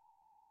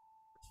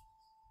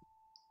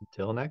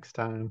 Until next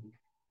time.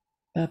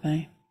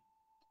 Bye-bye.